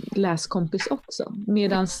läskompis också.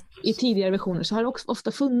 Medan i tidigare versioner så har det också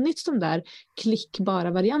ofta funnits de där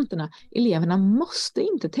klickbara varianterna. Eleverna måste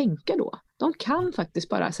inte tänka då. De kan faktiskt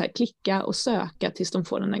bara så här klicka och söka tills de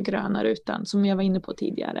får den där gröna rutan som jag var inne på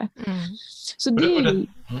tidigare. Så det är ju...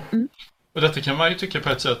 Och detta kan man ju tycka på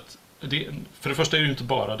ett sätt, för det första är det ju inte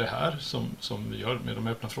bara det här som vi gör med de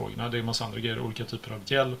öppna frågorna. Det är en massa andra grejer, olika typer av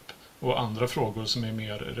hjälp och andra frågor som är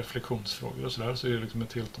mer reflektionsfrågor och sådär. Så är det liksom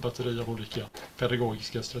ett helt batteri av olika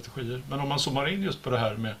pedagogiska strategier. Men om man zoomar in just på det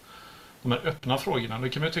här med de här öppna frågorna, då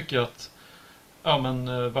kan man ju tycka att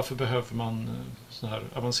varför behöver man sån här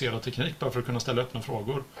avancerad teknik bara för att kunna ställa öppna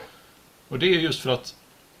frågor? Och det är just för att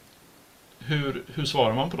hur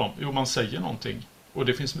svarar man på dem? Jo, man säger någonting. Och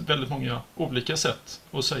det finns väldigt många olika sätt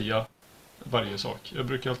att säga varje sak. Jag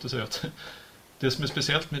brukar alltid säga att det som är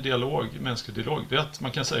speciellt med dialog, mänsklig dialog, det är att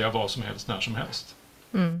man kan säga vad som helst när som helst.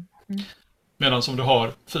 Medan om du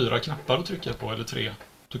har 4 knappar att trycka på, eller 3,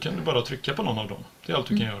 då kan du bara trycka på någon av dem. Det är allt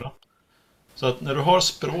du kan göra. Så att när du har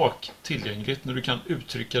språk tillgängligt, när du kan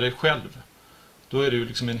uttrycka dig själv, då är det ju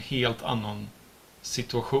liksom en helt annan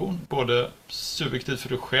situation. Både subjektivt för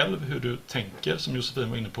dig själv, hur du tänker, som Josefine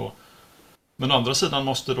var inne på. Men å andra sidan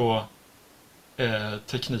måste då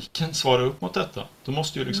tekniken svara upp mot detta. Då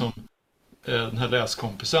måste ju liksom den här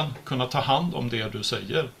läskompisen kunna ta hand om det du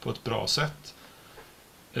säger på ett bra sätt.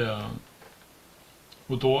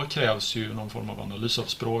 Och då krävs ju någon form av analys av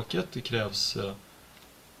språket. Det krävs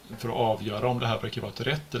för att avgöra om det här verkar vara ett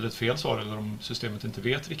rätt eller ett fel svar, eller om systemet inte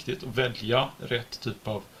vet riktigt, och välja rätt typ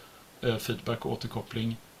av feedback och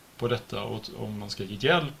återkoppling på detta, och om man ska ge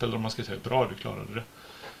hjälp eller om man ska säga bra, du klarade det.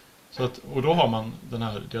 Så att, och då har man den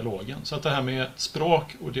här dialogen. Så att det här med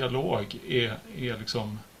språk och dialog är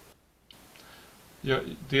liksom,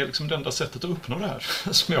 det är liksom det enda sättet att uppnå det här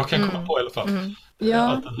som jag kan komma på i alla fall.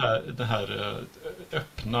 Ja. Att det här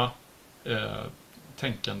öppna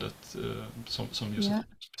tänkandet som just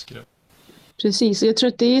beskrev. Precis, och jag tror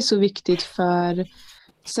att det är så viktigt för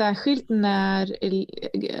särskilt när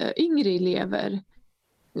yngre elever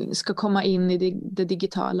ska komma in i det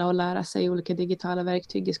digitala och lära sig olika digitala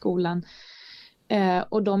verktyg i skolan.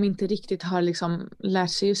 Och de inte riktigt har liksom lärt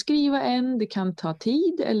sig att skriva än. Det kan ta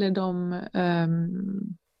tid, eller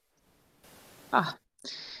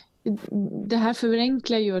det här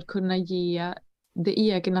förenklar ju att kunna ge det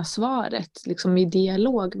egna svaret liksom i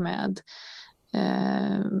dialog med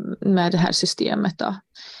det här systemet då.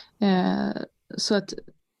 Så att,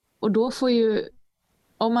 och då får ju,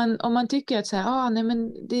 om man tycker att så här, nej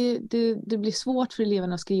men det blir svårt för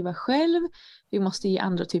eleverna att skriva själv, vi måste ge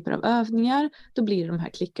andra typer av övningar, då blir det de här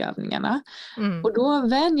klicköövningarna. Och då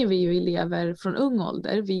vänjer vi ju elever från ung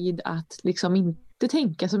ålder vid att liksom inte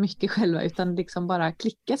tänka så mycket själva, utan liksom bara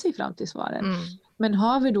klicka sig fram till svaren. Men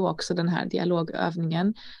har vi då också den här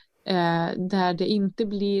dialogövningen där det inte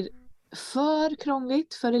blir för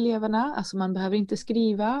krångligt för eleverna, alltså man behöver inte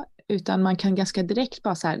skriva, utan man kan ganska direkt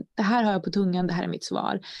bara så här, det här har jag på tungan, det här är mitt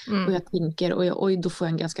svar. Och jag tänker, och då får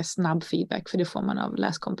jag en ganska snabb feedback, för det får man av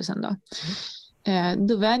läskompisen då.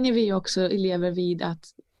 Då vänjer vi också elever vid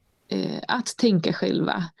att tänka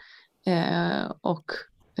själva och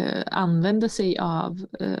använda sig av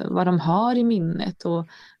vad de har i minnet och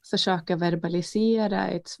försöka verbalisera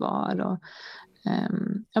ett svar. Och,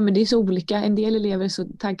 men det är så olika. En del elever är så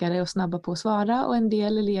taggade och snabba på att svara, och en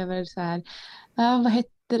del elever så här, vad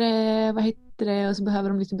heter det, och så behöver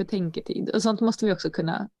de lite betänketid. Och sånt måste vi också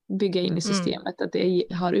kunna bygga in i systemet, att det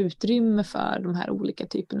har utrymme för de här olika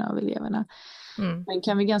typerna av eleverna. Men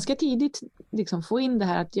kan vi ganska tidigt liksom få in det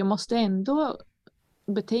här att jag måste ändå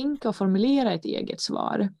betänka och formulera ett eget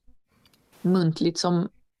svar muntligt, som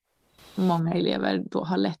många elever då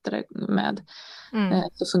har lättare med,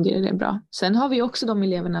 så fungerar det bra. Sen har vi också de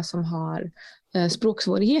eleverna som har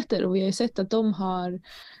språksvårigheter, och vi har ju sett att de har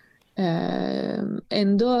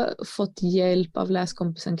ändå fått hjälp av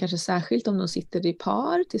läskompisen, kanske särskilt om de sitter i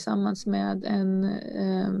par tillsammans med en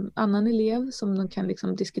annan elev som de kan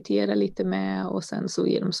liksom diskutera lite med, och sen så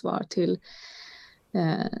ger de svar till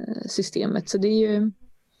systemet. Så det är ju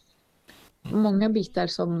många bitar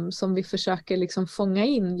som vi försöker liksom fånga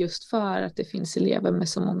in, just för att det finns elever med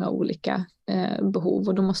så många olika behov,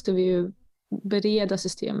 och då måste vi ju bereda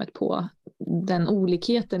systemet på den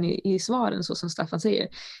olikheten i svaren, så som Staffan säger.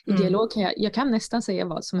 I dialog kan jag kan nästan säga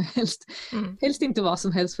vad som helst. Helst inte vad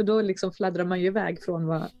som helst, för då liksom fladdrar man ju iväg från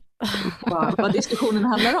vad diskussionen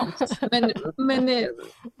handlar om.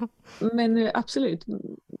 Men absolut,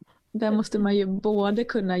 där måste man ju både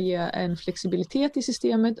kunna ge en flexibilitet i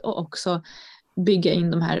systemet och också bygga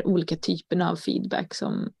in de här olika typerna av feedback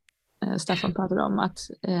som Staffan pratade om, att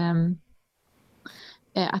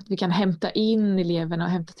vi kan hämta in eleverna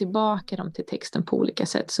och hämta tillbaka dem till texten på olika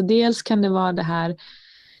sätt. Så dels kan det vara det här,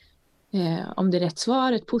 om det är rätt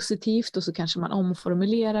svar, ett positivt, och så kanske man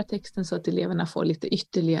omformulerar texten så att eleverna får lite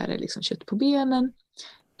ytterligare liksom kött på benen.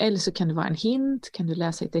 Eller så kan det vara en hint, kan du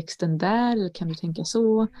läsa i texten där, eller kan du tänka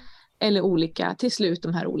så? Eller olika, till slut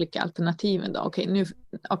de här olika alternativen då. Okej,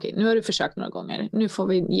 nu har du försökt några gånger, nu får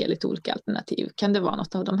vi ge lite olika alternativ. Kan det vara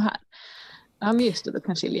något av de här? Ja, men just det, då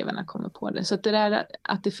kanske eleverna kommer på det. Så att det där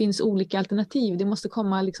att det finns olika alternativ, det måste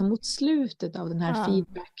komma liksom mot slutet av den här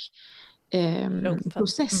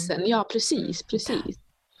feedback-processen. Ja, precis.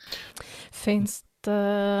 Finns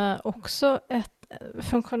det också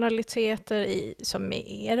funktionaliteter som med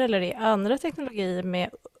er eller i andra teknologier med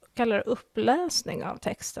kallar uppläsning av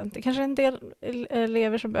texten? Det kanske är en del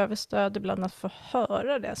elever som behöver stöd ibland att få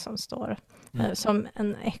höra det som står som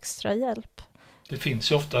en extra hjälp. Det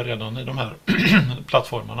finns ju ofta redan i de här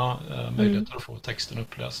plattformarna möjligheter att få texten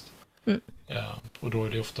uppläst. Och då är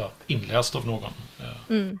det ofta inläst av någon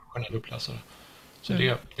generell uppläsare. Så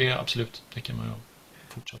det är absolut, det kan man ju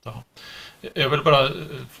fortsätta ha. Jag vill bara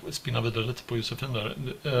spinna vidare lite på Josefine där,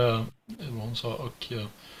 vad hon sa. Och,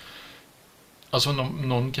 alltså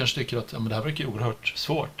någon kanske tycker att men det här verkar oerhört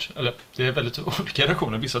svårt. Eller det är väldigt olika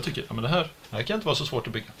reaktioner. Vissa tycker att det här kan inte vara så svårt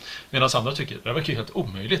att bygga. Medan andra tycker att det här verkar helt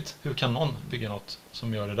omöjligt. Hur kan någon bygga något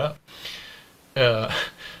som gör det där?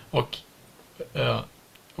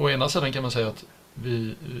 Å ena sidan kan man säga att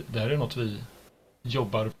det här är något vi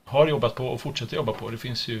har jobbat på och fortsätter jobba på. Det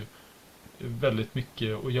finns ju väldigt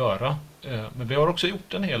mycket att göra. Men vi har också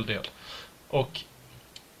gjort en hel del. Och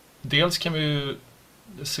dels kan vi ju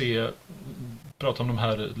prata om de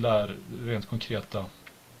här rent konkreta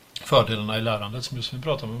fördelarna i lärandet som just vi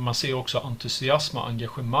pratar om. Men man ser också entusiasm och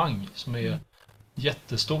engagemang som är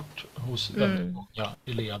jättestort hos väldigt många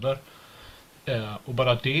elever. Och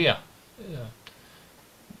bara det,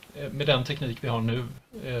 med den teknik vi har nu,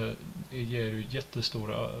 ger ju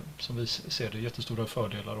jättestora, som vi ser det, jättestora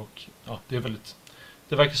fördelar. Och ja, det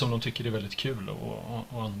verkar som de tycker det är väldigt kul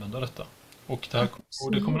att använda detta. Och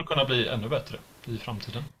det kommer att kunna bli ännu bättre i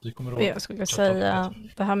framtiden. Jag skulle säga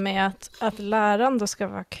det här med att lärande ska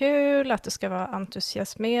vara kul, att det ska vara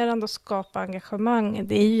entusiasmerande och skapa engagemang.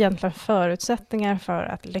 Det är egentligen förutsättningar för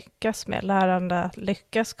att lyckas med lärande, att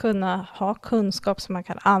lyckas kunna ha kunskap som man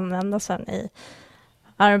kan använda sen i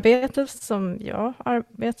arbetet, som jag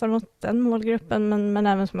arbetar mot den målgruppen, men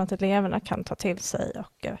även som att eleverna kan ta till sig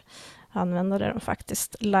och använda det de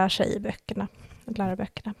faktiskt lär sig i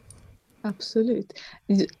läroböckerna. Absolut.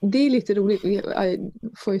 Det är lite roligt. Jag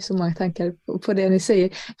får ju så många tankar på det ni säger.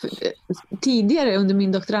 Tidigare under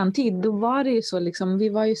min doktorandtid, då var det ju så liksom, vi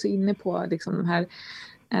var ju så inne på liksom de här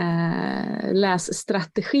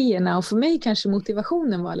lässtrategierna, och för mig kanske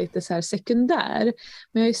motivationen var lite så här sekundär.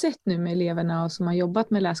 Men jag har ju sett nu med eleverna och som har jobbat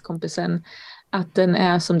med läskompisen att den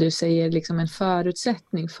är, som du säger, liksom en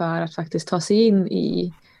förutsättning för att faktiskt ta sig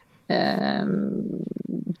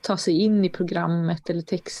in i programmet eller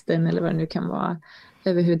texten eller vad det nu kan vara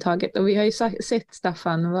överhuvudtaget. Och vi har ju sett,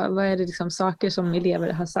 Staffan, vad är det liksom saker som elever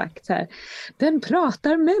har sagt här? Den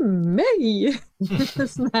pratar med mig!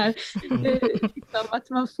 Sån här, liksom att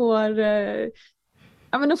man får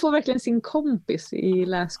de får verkligen sin kompis i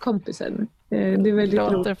läskompisen. Det är väldigt roligt.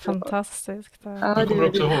 Det låter fantastiskt. Ja, jag kommer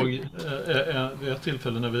också ihåg vid ett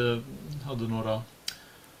tillfälle när vi hade några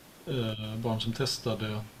barn som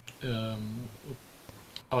testade.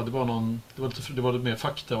 Det var lite mer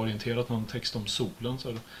faktaorienterat, någon text om solen.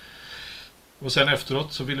 Så. Och sen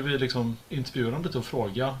efteråt så ville vi liksom intervjua dem lite och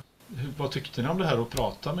fråga vad tyckte ni om det här, att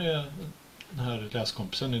prata med den här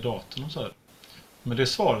läskompisen i datorn och så här. Men det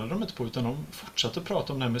svarade de inte på, utan de fortsatte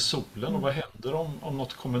prata om det här med solen och vad händer om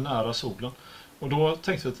något kommer nära solen. Och då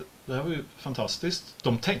tänkte vi att det här var ju fantastiskt.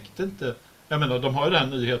 De tänkte inte, jag menar, de har ju den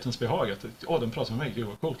här nyhetens behag att den pratar med mig, gud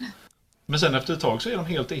vad coolt. Men sen efter ett tag så är de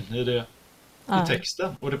helt inne i det, i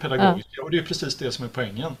texten och det pedagogiska. Och det är precis det som är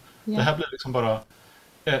poängen. Det här blir liksom bara...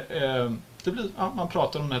 man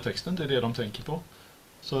pratar om den här texten, det är det de tänker på.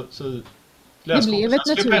 Så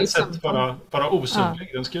läskompetensen ska på ett sätt vara osynlig.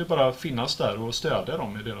 Den ska ju bara finnas där och stödja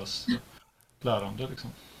dem i deras lärande. Liksom.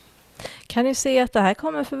 Kan ni se att det här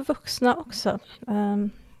kommer för vuxna också?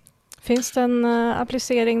 Finns det en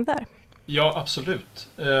applicering där? Ja, absolut.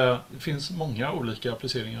 Det finns många olika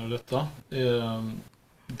appliceringar av detta.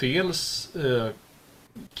 Dels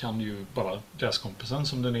kan ju bara läskompetensen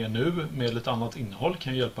som den är nu med lite annat innehåll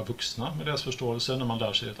kan hjälpa vuxna med läsförståelse när man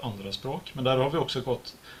lär sig ett andra språk. Men där har vi också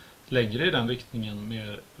gått längre i den riktningen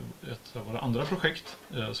med ett av våra andra projekt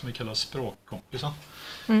som vi kallar språkkompisen.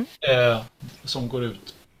 Som går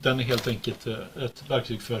ut. Den är helt enkelt ett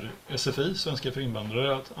verktyg för SFI, svenska för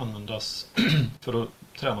invandrare, att användas för att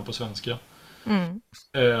träna på svenska.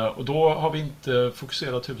 Och då har vi inte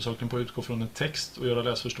fokuserat huvudsakligen på att utgå från en text och göra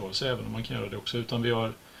läsförståelse, även om man kan göra det också, utan vi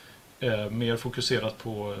har mer fokuserat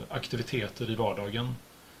på aktiviteter i vardagen.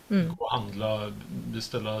 Gå och handla,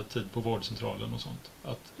 beställa tid på vårdcentralen och sånt.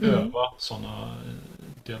 Att öva sådana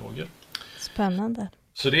dialoger. Spännande.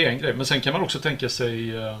 Så det är en grej. Men sen kan man också tänka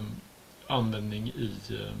sig användning i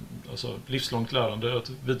alltså livslångt lärande, att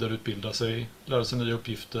vidareutbilda sig, lära sig nya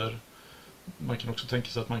uppgifter. Man kan också tänka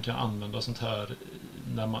sig att man kan använda sånt här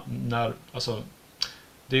när alltså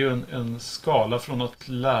det är ju en skala från att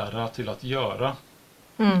lära till att göra.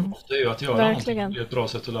 Det är ju att göra någonting, det är ett bra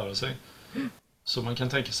sätt att lära sig. Så man kan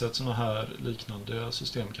tänka sig att sådana här liknande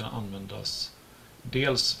system kan användas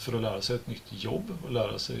dels för att lära sig ett nytt jobb och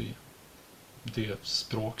lära sig det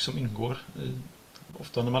språk som ingår.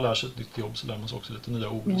 Ofta när man lär sig ett nytt jobb så lär man sig också lite nya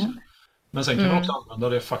ord. Men sen kan man också använda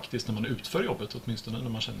det faktiskt när man utför jobbet, åtminstone när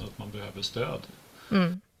man känner att man behöver stöd.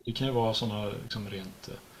 Det kan ju vara sådana liksom rent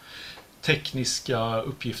tekniska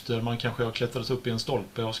uppgifter. Man kanske har klättrat upp i en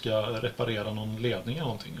stolpe och ska reparera någon ledning eller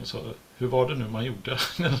någonting. Och så, hur var det nu man gjorde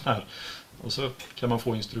med den här? Och så kan man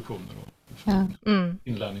få instruktioner och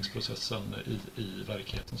inlärningsprocessen i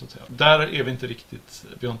verkligheten så att säga. Där är vi inte riktigt,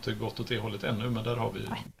 vi har inte gått åt det hållet ännu, men där har vi...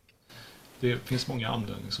 Det finns många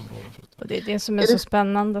användningsområden för det. Och det är det som är så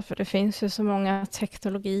spännande, för det finns ju så många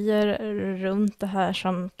teknologier runt det här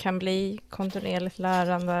som kan bli kontinuerligt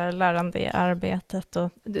lärande i arbetet.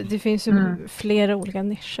 Och det finns ju flera olika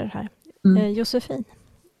nischer här. Josefine?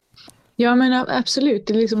 Ja, men absolut.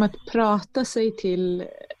 Det är liksom att prata sig till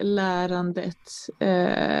lärandet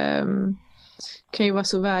kan ju vara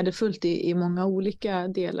så värdefullt i många olika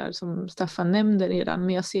delar som Staffan nämnde redan.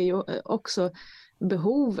 Men jag ser ju också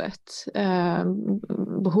behovet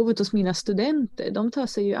hos mina studenter. De tar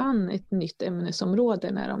sig ju an ett nytt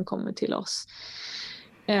ämnesområde när de kommer till oss.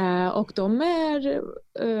 Och de är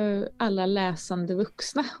alla läsande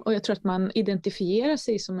vuxna. Och jag tror att man identifierar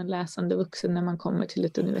sig som en läsande vuxen när man kommer till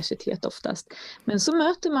ett universitet oftast. Men så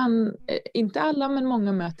möter man, inte alla men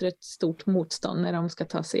många möter ett stort motstånd när de ska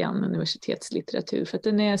ta sig an universitetslitteratur. För att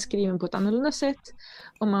den är skriven på ett annorlunda sätt.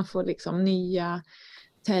 Och man får liksom nya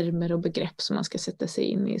termer och begrepp som man ska sätta sig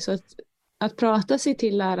in i. Så att prata sig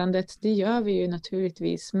till lärandet, det gör vi ju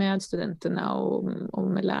naturligtvis med studenterna och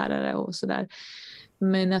med lärare och sådär.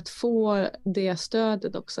 Men att få det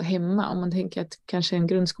stödet också hemma, om man tänker att kanske en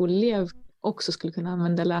grundskoleelev också skulle kunna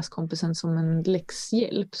använda läskompetens som en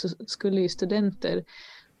läxhjälp, så skulle ju studenter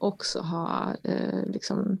också ha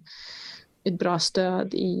liksom ett bra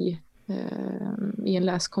stöd i en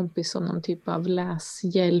läskompis som någon typ av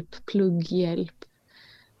läshjälp, plugghjälp.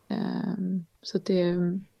 Så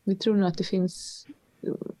vi tror nog att det finns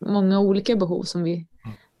många olika behov som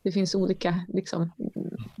det finns olika liksom,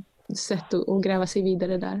 sätt att gräva sig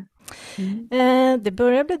vidare där. Det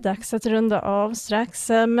börjar bli dags att runda av strax,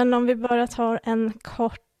 men om vi bara tar en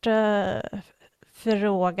kort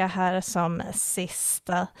fråga här som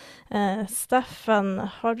sista. Staffan,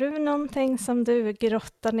 har du någonting som du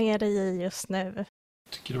grottar ner dig i just nu? Jag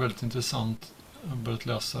tycker det är väldigt intressant. Jag har börjat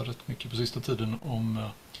läsa rätt mycket på sista tiden om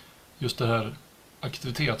just det här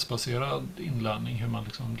aktivitetsbaserad inlärning, hur man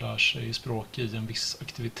liksom lär sig språk i en viss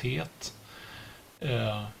aktivitet.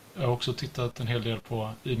 Jag har också tittat en hel del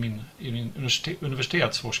på i min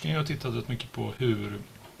universitetsforskning. Jag har tittat rätt mycket på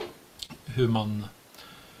hur man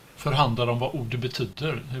förhandlar om vad ord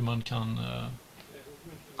betyder, hur man kan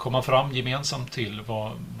komma fram gemensamt till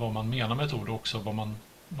vad man menar med ett ord och också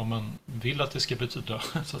vad man vill att det ska betyda,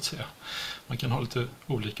 så att säga. Man kan ha lite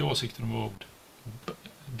olika åsikter om vad ord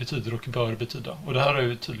betyder och bör betyda. Och det här är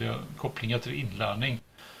ju tydliga kopplingar till inlärning.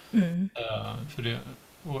 För det,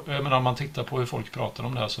 och jag menar, om man tittar på hur folk pratar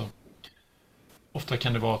om det här, så ofta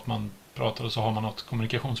kan det vara att man pratar och så har man något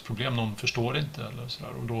kommunikationsproblem, någon förstår inte eller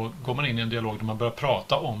sådär. Och då går man in i en dialog där man börjar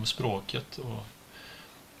prata om språket och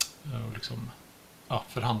liksom,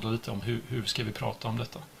 förhandla lite om hur ska vi prata om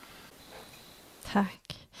detta.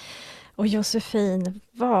 Tack. Och Josefine,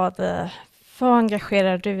 vad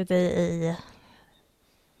engagerar du dig i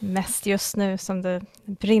mest just nu som du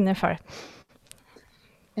brinner för?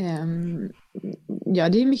 Ja,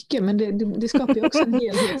 det är mycket, men det skapar ju också en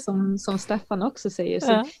helhet som Staffan också säger.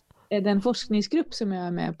 Så den forskningsgrupp som jag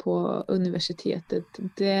är med på universitetet,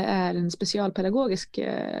 det är en specialpedagogisk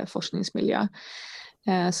forskningsmiljö.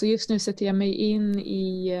 Så just nu sätter jag mig in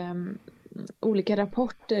i olika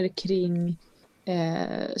rapporter kring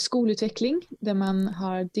skolutveckling där man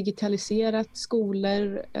har digitaliserat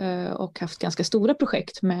skolor och haft ganska stora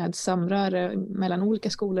projekt med samröre mellan olika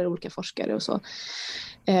skolor och olika forskare och så.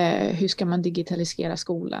 Hur ska man digitalisera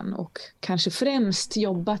skolan och kanske främst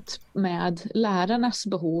jobbat med lärarnas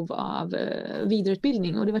behov av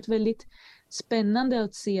vidareutbildning, och det har varit väldigt spännande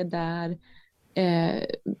att se där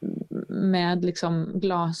med liksom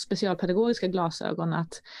specialpedagogiska glasögon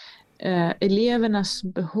att elevernas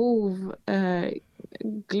behov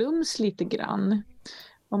glöms lite grann.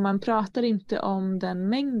 Och man pratar inte om den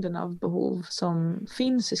mängden av behov som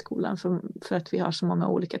finns i skolan för att vi har så många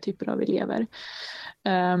olika typer av elever.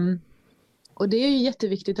 Och det är ju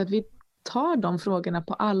jätteviktigt att vi tar de frågorna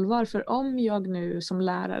på allvar, för om jag nu som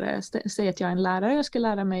lärare säger att jag är en lärare, jag ska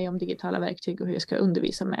lära mig om digitala verktyg och hur jag ska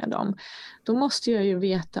undervisa med dem, då måste jag ju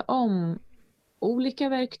veta om olika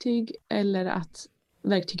verktyg eller att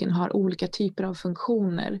verktygen har olika typer av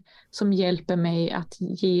funktioner som hjälper mig att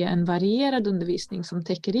ge en varierad undervisning som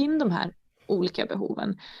täcker in de här olika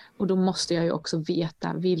behoven. Och då måste jag ju också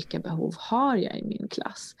veta vilka behov har jag i min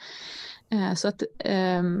klass. Så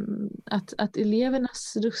att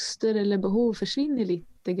elevernas röster eller behov försvinner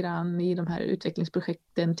lite grann i de här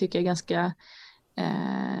utvecklingsprojekten tycker jag är ganska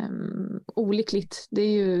olyckligt.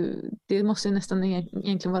 Det måste nästan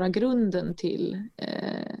egentligen vara grunden till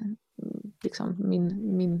liksom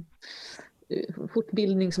min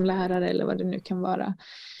fortbildning som lärare eller vad det nu kan vara.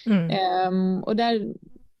 Och där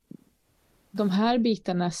de här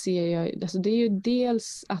bitarna ser jag, alltså det är ju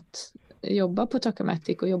dels att jobba på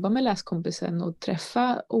Teknikens och jobba med läskompisen och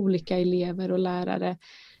träffa olika elever och lärare.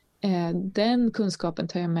 Den kunskapen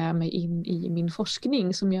tar jag med mig in i min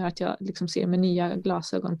forskning som gör att jag liksom ser med nya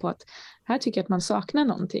glasögon på att här tycker jag att man saknar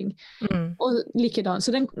någonting. Och likadant,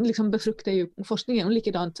 så den liksom befruktar ju forskningen, och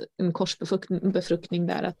likadant en korsbefruktning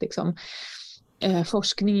där att liksom,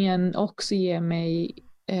 forskningen också ger mig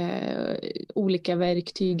olika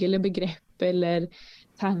verktyg eller begrepp eller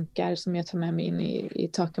tankar som jag tar med mig in i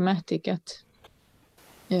Teknikens. Att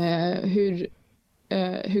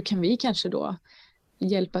hur kan vi kanske då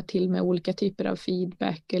hjälpa till med olika typer av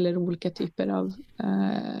feedback eller olika typer av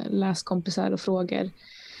läskompisar och frågor.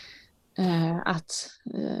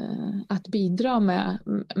 Att bidra med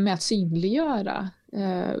att synliggöra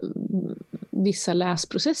vissa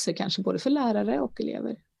läsprocesser kanske både för lärare och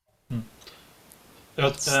elever.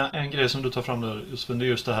 En grej som du tar fram där, Josefine, det är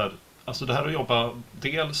just det här. Alltså det här att jobba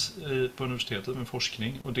dels på universitetet med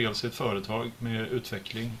forskning och dels i ett företag med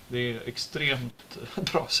utveckling. Det är extremt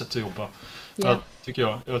bra sätt att jobba. Yeah.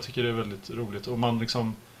 Jag tycker det är väldigt roligt. Och man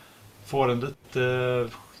liksom får en lite...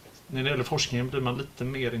 När det gäller forskningen blir man lite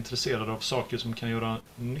mer intresserad av saker som kan göra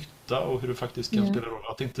nytta och hur det faktiskt kan spela roll.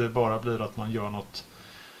 Att det inte bara blir att man gör något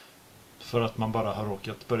för att man bara har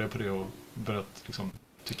råkat börja på det och börjat liksom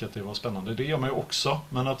tycka att det var spännande. Det gör man ju också.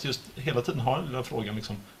 Men att just hela tiden ha den lilla frågan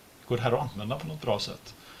liksom, går det här att använda på något bra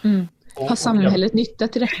sätt? Har samhället nytta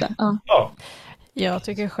till detta? Ja. Jag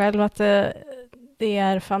tycker själv att det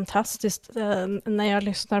är fantastiskt när jag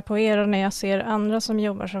lyssnar på er och när jag ser andra som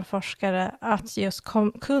jobbar som forskare att just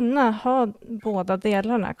kunna ha båda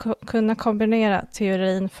delarna, kunna kombinera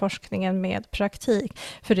teorin, forskningen med praktik.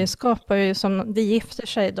 För det skapar ju det gifter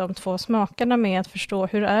sig de två smakerna med att förstå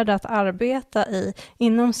hur är det att arbeta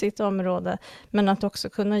inom sitt område, men att också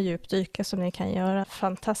kunna djupdyka som ni kan göra.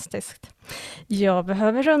 Fantastiskt. Jag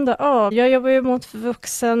behöver runda av. Jag jobbar ju mot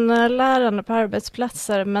vuxenlärande på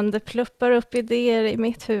arbetsplatser, men det pluppar upp idéer i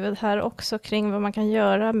mitt huvud här också kring vad man kan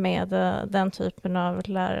göra med den typen av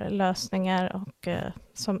lösningar och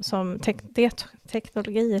som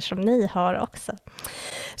teknologier som ni har också.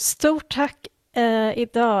 Stort tack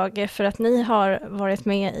idag för att ni har varit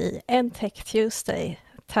med i EdTech Tuesday.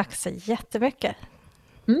 Tack så jättemycket.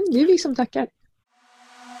 Det är vi som tackar.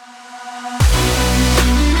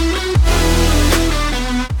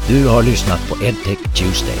 Du har lyssnat på EdTech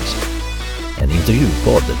Tuesdays, en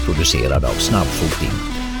intervjupodd producerad av Snabbfoting.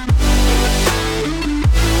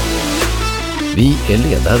 Vi är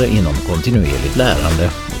ledare inom kontinuerligt lärande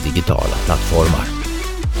och digitala plattformar.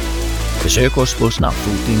 Besök oss på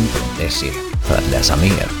snabbfoting.se för att läsa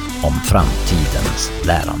mer om framtidens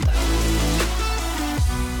lärande.